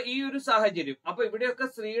 അപ്പൊ ഈ ഒരു സാഹചര്യം, അപ്പൊ ഇവിടെയൊക്കെ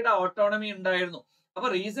സ്ത്രീയുടെ ഓട്ടോണമി ഉണ്ടായിരുന്നു. അപ്പൊ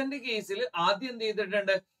റീസെന്റ് കേസിൽ ആദ്യം എന്ത്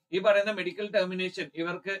ചെയ്തിട്ടുണ്ട്? ഈ പറയുന്ന മെഡിക്കൽ ടെർമിനേഷൻ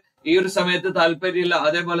ഇവർക്ക് ഈ ഒരു സമയത്ത് താല്പര്യമില്ല.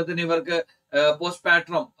 അതേപോലെ തന്നെ ഇവർക്ക് പോസ്റ്റ്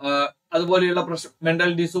പാട്രം അതുപോലെയുള്ള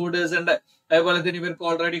മെന്റൽ ഡിസോർഡേഴ്സ് ഉണ്ട്. അതേപോലെ തന്നെ ഇവർക്ക്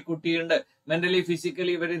ഓൾറെഡി കുട്ടിയുണ്ട്. മെന്റലി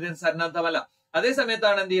ഫിസിക്കലി ഇവർ ഇതിന് സന്നദ്ധമല്ല. അതേ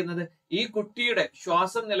സമയത്താണ് എന്ത് ചെയ്യുന്നത്? ഈ കുട്ടിയുടെ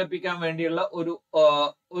ശ്വാസം നിലപ്പിക്കാൻ വേണ്ടിയുള്ള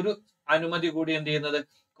ഒരു അനുമതി കൂടി എന്ത് ചെയ്യുന്നത്?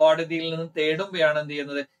 കോടതിയിൽ നിന്ന് തേടുമ്പോഴാണ് എന്ത്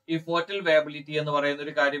ചെയ്യുന്നത്? ഈ ഫോർട്ടൽ വേബിലിറ്റി എന്ന് പറയുന്ന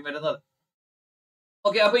ഒരു കാര്യം വരുന്നത്.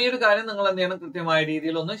 ഓക്കെ, അപ്പൊ ഈ ഒരു കാര്യം നിങ്ങൾ എന്ത് ചെയ്യണം, കൃത്യമായ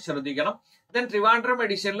രീതിയിൽ ഒന്ന് ശ്രദ്ധിക്കണം. ദെൻ ട്രിവാൻഡ്രം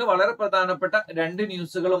എഡിഷനിൽ വളരെ പ്രധാനപ്പെട്ട 2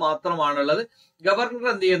 ന്യൂസുകൾ മാത്രമാണുള്ളത്. ഗവർണർ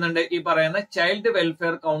എന്ത് ചെയ്യുന്നുണ്ട്, ഈ പറയുന്ന ചൈൽഡ്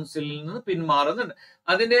വെൽഫെയർ കൗൺസിലിൽ നിന്ന് പിന്മാറുന്നുണ്ട്.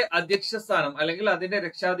 അതിന്റെ അധ്യക്ഷ സ്ഥാനം അല്ലെങ്കിൽ അതിന്റെ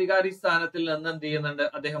രക്ഷാധികാരി സ്ഥാനത്തിൽ നിന്ന് എന്ത് ചെയ്യുന്നുണ്ട്,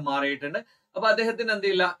 അദ്ദേഹം മാറിയിട്ടുണ്ട്. അപ്പൊ അദ്ദേഹത്തിന്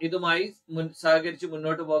എന്തില്ല, ഇതുമായി സഹകരിച്ച്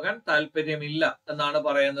മുന്നോട്ട് പോകാൻ താല്പര്യമില്ല എന്നാണ്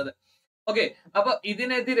പറയുന്നത്. ഓക്കെ, അപ്പൊ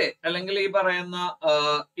ഇതിനെതിരെ അല്ലെങ്കിൽ ഈ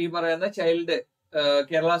പറയുന്ന child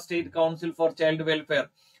Kerala state council four child welfare,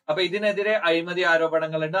 അപ്പൊ ഇതിനെതിരെ അഴിമതി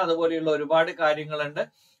ആരോപണങ്ങളുണ്ട്, അതുപോലെയുള്ള ഒരുപാട് കാര്യങ്ങളുണ്ട്.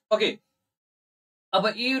 ഓക്കെ, അപ്പൊ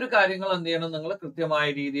ഈ ഒരു കാര്യങ്ങൾ എന്ത് ചെയ്യണം, നിങ്ങൾ കൃത്യമായ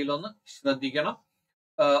രീതിയിൽ ഒന്ന് ശ്രദ്ധിക്കണം.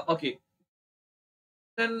 ഓക്കെ,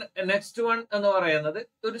 നെക്സ്റ്റ് വൺ എന്ന് പറയുന്നത്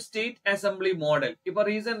ഒരു സ്റ്റേറ്റ് അസംബ്ലി മോഡൽ. ഇപ്പൊ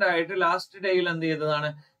റീസെന്റ് ആയിട്ട് ലാസ്റ്റ് ഡേയിൽ എന്ത് ചെയ്തതാണ്,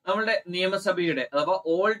 നമ്മുടെ നിയമസഭയുടെ അഥവാ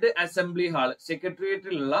old assembly hall,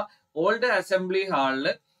 സെക്രട്ടേറിയറ്റിലുള്ള old assembly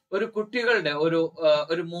ഹാളില് ഒരു കുട്ടികളുടെ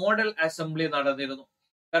ഒരു മോഡൽ അസംബ്ലി നടന്നിരുന്നു.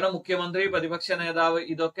 കാരണം മുഖ്യമന്ത്രി, പ്രതിപക്ഷ നേതാവ്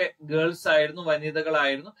ഇതൊക്കെ ഗേൾസ് ആയിരുന്നു,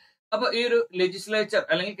 വനിതകളായിരുന്നു. അപ്പൊ ഈ ഒരു ലെജിസ്ലേച്ചർ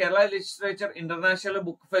അല്ലെങ്കിൽ Kerala legislature international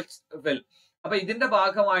book festival, അപ്പൊ ഇതിന്റെ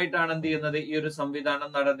ഭാഗമായിട്ടാണ് എന്ത് ചെയ്യുന്നത്, ഈ ഒരു സംവിധാനം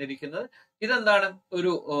നടന്നിരിക്കുന്നത്. ഇതെന്താണ്,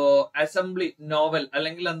 ഒരു അസംബ്ലി നോവൽ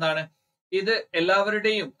അല്ലെങ്കിൽ എന്താണ് ഇത്,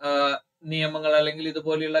 എല്ലാവരുടെയും നിയമങ്ങൾ അല്ലെങ്കിൽ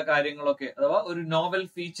ഇതുപോലെയുള്ള കാര്യങ്ങളൊക്കെ, അഥവാ ഒരു നോവൽ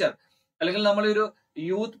ഫീച്ചർ അല്ലെങ്കിൽ നമ്മളൊരു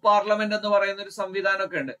യൂത്ത് പാർലമെന്റ് എന്ന് പറയുന്ന ഒരു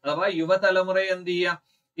സംവിധാനമൊക്കെ ഉണ്ട്. അഥവാ യുവതലമുറയെ എന്ത് ചെയ്യുക,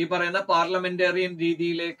 ഈ പറയുന്ന പാർലമെന്റേറിയൻ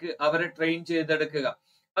രീതിയിലേക്ക് അവരെ ട്രെയിൻ ചെയ്തെടുക്കുക.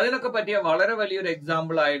 അതിനൊക്കെ പറ്റിയ വളരെ വലിയൊരു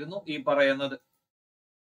എക്സാമ്പിൾ ആയിരുന്നു ഈ പറയുന്നത്.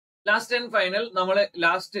 ലാസ്റ്റ് ആൻഡ് ഫൈനൽ നമ്മൾ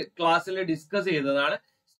ലാസ്റ്റ് ക്ലാസ്സിൽ ഡിസ്കസ് ചെയ്തതാണ്.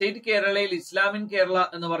 സ്റ്റേറ്റ് കേരളയിൽ ഇസ്ലാമിൻ കേരള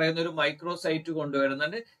എന്ന് പറയുന്ന ഒരു മൈക്രോ സൈറ്റ്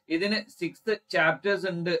കൊണ്ടുവരുന്നുണ്ട്. ഇതിന് 6 ചാപ്റ്റേഴ്സ്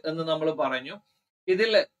ഉണ്ട് എന്ന് നമ്മൾ പറഞ്ഞു.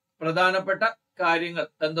 ഇതിൽ പ്രധാനപ്പെട്ട കാര്യങ്ങൾ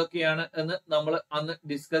എന്തൊക്കെയാണ് എന്ന് നമ്മൾ അന്ന്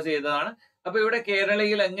ഡിസ്കസ് ചെയ്തതാണ്. അപ്പൊ ഇവിടെ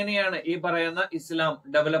കേരളയിൽ എങ്ങനെയാണ് ഈ പറയുന്ന ഇസ്ലാം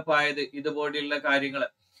ഡെവലപ്പ് ആയത്, ഇതുപോലെയുള്ള കാര്യങ്ങൾ.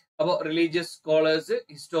 അപ്പോ religious scholars,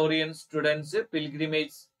 historian, students,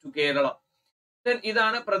 pilgrimage to Kerala. Then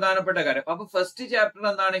ഇതാണ് പ്രധാനപ്പെട്ട കാര്യം. അപ്പൊ ഫസ്റ്റ് ചാപ്റ്റർ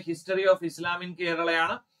എന്താണ്, history of Islam in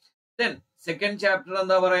കേരളയാണ്. Then second chapter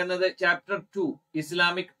എന്താ പറയുന്നത്, ചാപ്റ്റർ 2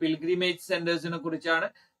 ഇസ്ലാമിക് പിൽഗ്രിമേജ് സെന്റേഴ്സിനെ കുറിച്ചാണ്,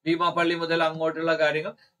 ഭീമാപള്ളി മുതൽ അങ്ങോട്ടുള്ള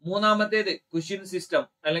കാര്യങ്ങൾ. മൂന്നാമത്തേത് കുഷിൻ സിസ്റ്റം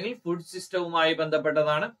അല്ലെങ്കിൽ ഫുഡ് സിസ്റ്റവുമായി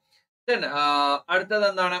ബന്ധപ്പെട്ടതാണ്. ദെൻ അടുത്തത്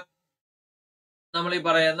എന്താണ്, നമ്മൾ ഈ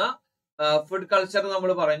പറയുന്ന ഫുഡ് കൾച്ചർ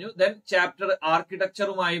നമ്മൾ പറഞ്ഞു. ദെൻ ചാപ്റ്റർ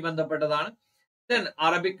ആർക്കിടെക്ചറുമായി ബന്ധപ്പെട്ടതാണ്. ദെൻ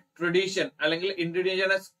അറബിക് ട്രഡീഷൻ അല്ലെങ്കിൽ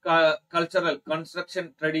ഇൻഡിജിനസ് കൾച്ചറൽ കൺസ്ട്രക്ഷൻ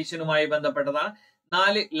ട്രഡീഷനുമായി ബന്ധപ്പെട്ടതാണ്.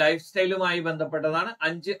 4 ലൈഫ് സ്റ്റൈലുമായി ബന്ധപ്പെട്ടതാണ്.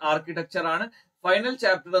 5 ആർക്കിടെക്ചർ ആണ്. ഫൈനൽ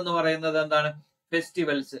ചാപ്റ്റർ എന്ന് പറയുന്നത് എന്താണ്,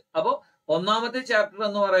 ഫെസ്റ്റിവൽസ്. അപ്പോ ഒന്നാമത്തെ ചാപ്റ്റർ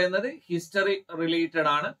എന്ന് പറയുന്നത് ഹിസ്റ്ററി റിലേറ്റഡ്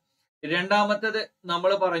ആണ്. രണ്ടാമത്തേത്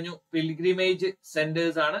നമ്മൾ പറഞ്ഞു പിൽഗ്രിമേജ്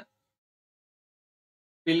സെന്റേഴ്സ്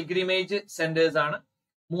ആണ്.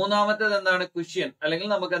 മൂന്നാമത്തേത് എന്താണ്, കുഷ്യൻ അല്ലെങ്കിൽ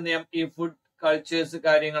നമുക്ക് എന്ത് ചെയ്യാം, ഈ ഫുഡ് കൾച്ചേഴ്സ്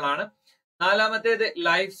കാര്യങ്ങളാണ്. നാലാമത്തേത്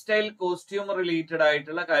ലൈഫ് സ്റ്റൈൽ കോസ്റ്റ്യൂം റിലേറ്റഡ്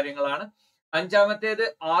ആയിട്ടുള്ള കാര്യങ്ങളാണ്. അഞ്ചാമത്തേത്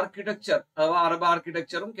ആർക്കിടെക്ചർ അഥവാ അറബ്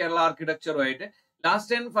ആർക്കിടെക്ചറും കേരള ആർക്കിടെക്ചറും ആയിട്ട്.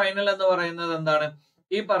 ലാസ്റ്റ് ആൻഡ് ഫൈനൽ എന്ന് പറയുന്നത് എന്താണ്,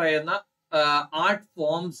 ഈ പറയുന്ന ആർട്ട്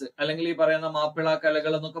ഫോംസ് അല്ലെങ്കിൽ ഈ പറയുന്ന മാപ്പിള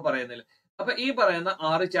കലകൾ എന്നൊക്കെ പറയുന്നില്ല. അപ്പൊ ഈ പറയുന്ന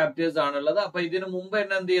 6 ചാപ്റ്റേഴ്സ് ആണുള്ളത്. അപ്പൊ ഇതിനു മുമ്പ്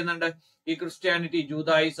തന്നെ എന്ത് ചെയ്യുന്നുണ്ട്, ഈ ക്രിസ്ത്യാനിറ്റി,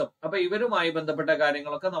 ജൂതായിസം, അപ്പൊ ഇവരുമായി ബന്ധപ്പെട്ട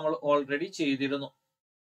കാര്യങ്ങളൊക്കെ നമ്മൾ ഓൾറെഡി ചെയ്തിരുന്നു.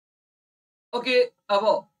 ഓക്കെ,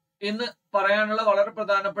 അപ്പോ ഇന്ന് പറയാനുള്ള വളരെ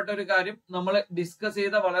പ്രധാനപ്പെട്ട ഒരു കാര്യം, നമ്മൾ ഡിസ്കസ്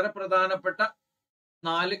ചെയ്ത വളരെ പ്രധാനപ്പെട്ട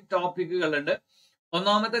 4 ടോപ്പിക്കുകളുണ്ട്.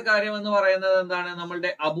 ഒന്നാമത്തെ കാര്യം എന്ന് പറയുന്നത് എന്താണ്,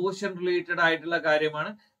 നമ്മളുടെ അബോർഷൻ റിലേറ്റഡ് ആയിട്ടുള്ള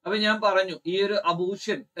കാര്യമാണ്. അപ്പൊ ഞാൻ പറഞ്ഞു, ഈ ഒരു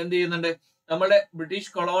അബോർഷൻ എന്ത് ചെയ്യുന്നുണ്ട്, നമ്മുടെ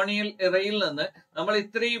ബ്രിട്ടീഷ് കൊളോണിയൽ ഇറയിൽ നിന്ന് നമ്മൾ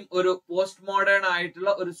ഇത്രയും ഒരു പോസ്റ്റ് മോഡേൺ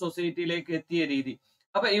ആയിട്ടുള്ള ഒരു സൊസൈറ്റിയിലേക്ക് എത്തിയ രീതി.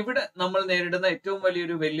 അപ്പൊ ഇവിടെ നമ്മൾ നേരിടുന്ന ഏറ്റവും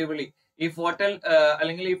വലിയൊരു വെല്ലുവിളി ഈ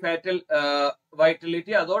അല്ലെങ്കിൽ ഈ ഫാറ്റൽ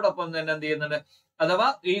വൈറ്റലിറ്റി, അതോടൊപ്പം തന്നെ എന്ത് ചെയ്യുന്നുണ്ട്, അഥവാ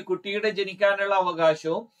ഈ കുട്ടിയുടെ ജനിക്കാനുള്ള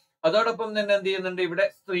അവകാശവും അതോടൊപ്പം തന്നെ എന്ത് ചെയ്യുന്നുണ്ട്, ഇവിടെ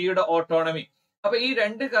സ്ത്രീയുടെ ഓട്ടോണമി. അപ്പൊ ഈ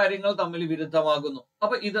 2 കാര്യങ്ങൾ തമ്മിൽ വിരുദ്ധമാകുന്നു.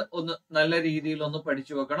 അപ്പൊ ഇത് ഒന്ന് നല്ല രീതിയിൽ ഒന്ന്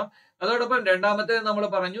പഠിച്ചു വെക്കണം. അതോടൊപ്പം രണ്ടാമത്തേത് നമ്മൾ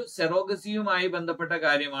പറഞ്ഞു സെറോഗസിയുമായി ബന്ധപ്പെട്ട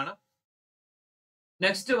കാര്യമാണ്.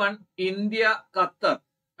 Next one India Qatar.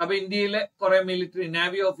 അപ്പൊ ഇന്ത്യയിലെ കുറെ മിലിറ്ററി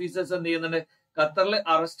നാവി ഓഫീസേഴ്സ് എന്ത് ചെയ്യുന്നുണ്ട്, ഖത്തറിൽ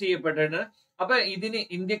അറസ്റ്റ് ചെയ്യപ്പെട്ടിട്ടുണ്ട്. അപ്പൊ ഇതിന്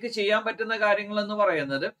ഇന്ത്യക്ക് ചെയ്യാൻ പറ്റുന്ന കാര്യങ്ങൾ എന്ന്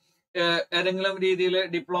പറയുന്നത് ഏതെങ്കിലും രീതിയിൽ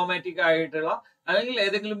ഡിപ്ലോമാറ്റിക് ആയിട്ടുള്ള അല്ലെങ്കിൽ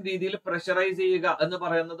ഏതെങ്കിലും രീതിയിൽ പ്രഷറൈസ് ചെയ്യുക എന്ന്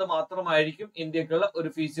പറയുന്നത് മാത്രമായിരിക്കും ഇന്ത്യക്കുള്ള ഒരു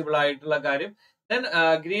ഫീസിബിൾ ആയിട്ടുള്ള കാര്യം. ദെൻ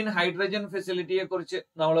ഗ്രീൻ ഹൈഡ്രജൻ ഫെസിലിറ്റിയെ കുറിച്ച്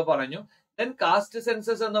നമ്മൾ പറഞ്ഞു. ദെൻ കാസ്റ്റ്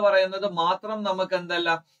സെൻസസ് എന്ന് പറയുന്നത് മാത്രം നമുക്ക് എന്തല്ല,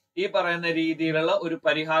 ഈ പറയുന്ന രീതിയിലുള്ള ഒരു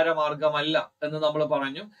പരിഹാര മാർഗമല്ല എന്ന് നമ്മൾ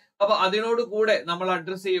പറഞ്ഞു. അപ്പൊ അതിനോട് കൂടെ നമ്മൾ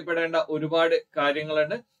അഡ്രസ് ചെയ്യപ്പെടേണ്ട ഒരുപാട്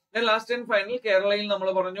കാര്യങ്ങളുണ്ട്. ദെൻ ലാസ്റ്റ് ആൻഡ് ഫൈനൽ കേരളയിൽ നമ്മൾ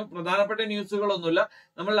പറഞ്ഞു പ്രധാനപ്പെട്ട ന്യൂസുകളൊന്നുമില്ല.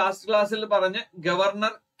 നമ്മൾ ലാസ്റ്റ് ക്ലാസ്സിൽ പറഞ്ഞ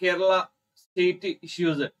ഗവർണർ കേരള സ്റ്റേറ്റ്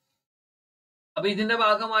ഇഷ്യൂസ്, അപ്പൊ ഇതിന്റെ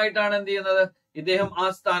ഭാഗമായിട്ടാണ് എന്ത് ചെയ്യുന്നത്, ഇദ്ദേഹം ആ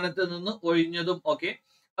സ്ഥാനത്ത് നിന്ന് ഒഴിഞ്ഞതും ഒക്കെ.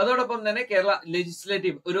 അതോടൊപ്പം തന്നെ കേരള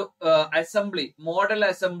ലെജിസ്ലേറ്റീവ് ഒരു അസംബ്ലി, മോഡൽ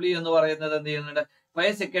അസംബ്ലി എന്ന് പറയുന്നത് എന്ത് ചെയ്യുന്നുണ്ട്,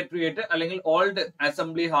 വൈസ് സെക്രട്ടേറിയറ്റ് അല്ലെങ്കിൽ ഓൾഡ്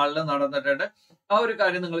അസംബ്ലി ഹാളിൽ നടന്നിട്ടുണ്ട്. ആ ഒരു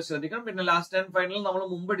കാര്യം നിങ്ങൾ ശ്രദ്ധിക്കണം. പിന്നെ ലാസ്റ്റ് ആൻഡ് ഫൈനൽ നമ്മൾ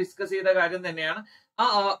മുമ്പ് ഡിസ്കസ് ചെയ്ത കാര്യം തന്നെയാണ്. ആ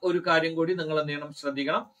ഒരു കാര്യം കൂടി നിങ്ങൾ എന്ത് ചെയ്യണം,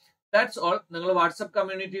 ശ്രദ്ധിക്കണം. That's all. നിങ്ങൾ വാട്സ്ആപ്പ്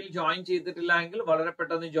കമ്മ്യൂണിറ്റിയിൽ ജോയിൻ ചെയ്തിട്ടില്ല എങ്കിൽ വളരെ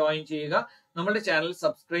പെട്ടെന്ന് ജോയിൻ ചെയ്യുക. നമ്മളുടെ ചാനൽ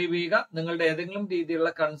സബ്സ്ക്രൈബ് ചെയ്യുക. നിങ്ങളുടെ ഏതെങ്കിലും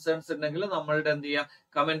രീതിയിലുള്ള കൺസേൺസ് ഉണ്ടെങ്കിൽ നമ്മളുടെ എന്ത് ചെയ്യുക,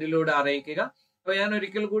 കമന്റിലൂടെ അറിയിക്കുക. അപ്പൊ ഞാൻ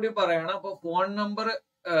ഒരിക്കൽ കൂടി പറയണം, അപ്പൊ ഫോൺ നമ്പർ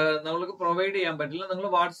നമ്മൾക്ക് പ്രൊവൈഡ് ചെയ്യാൻ പറ്റില്ല. നിങ്ങൾ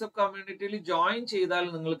വാട്സ്ആപ്പ് കമ്മ്യൂണിറ്റിയിൽ ജോയിൻ ചെയ്താൽ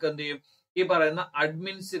നിങ്ങൾക്ക് എന്ത് ചെയ്യും, ഈ പറയുന്ന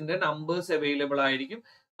അഡ്മിൻസിന്റെ നമ്പേഴ്സ് അവൈലബിൾ ആയിരിക്കും.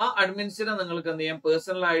 ആ അഡ്മിൻസിനെ നിങ്ങൾക്ക് എന്ത് ചെയ്യാം,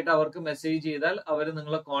 പേഴ്സണൽ ആയിട്ട് അവർക്ക് മെസ്സേജ് ചെയ്താൽ അവർ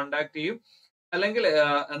നിങ്ങളെ കോൺടാക്ട് ചെയ്യും. അല്ലെങ്കിൽ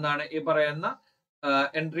എന്താണ് ഈ പറയുന്ന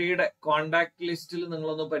എൻട്രിയുടെ കോൺടാക്ട് ലിസ്റ്റിൽ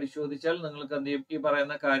നിങ്ങളൊന്ന് പരിശോധിച്ചാൽ നിങ്ങൾക്ക് എന്ത് ചെയ്യും, ഈ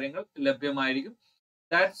പറയുന്ന കാര്യങ്ങൾ ലഭ്യമായിരിക്കും.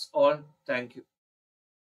 That's all. Thank you.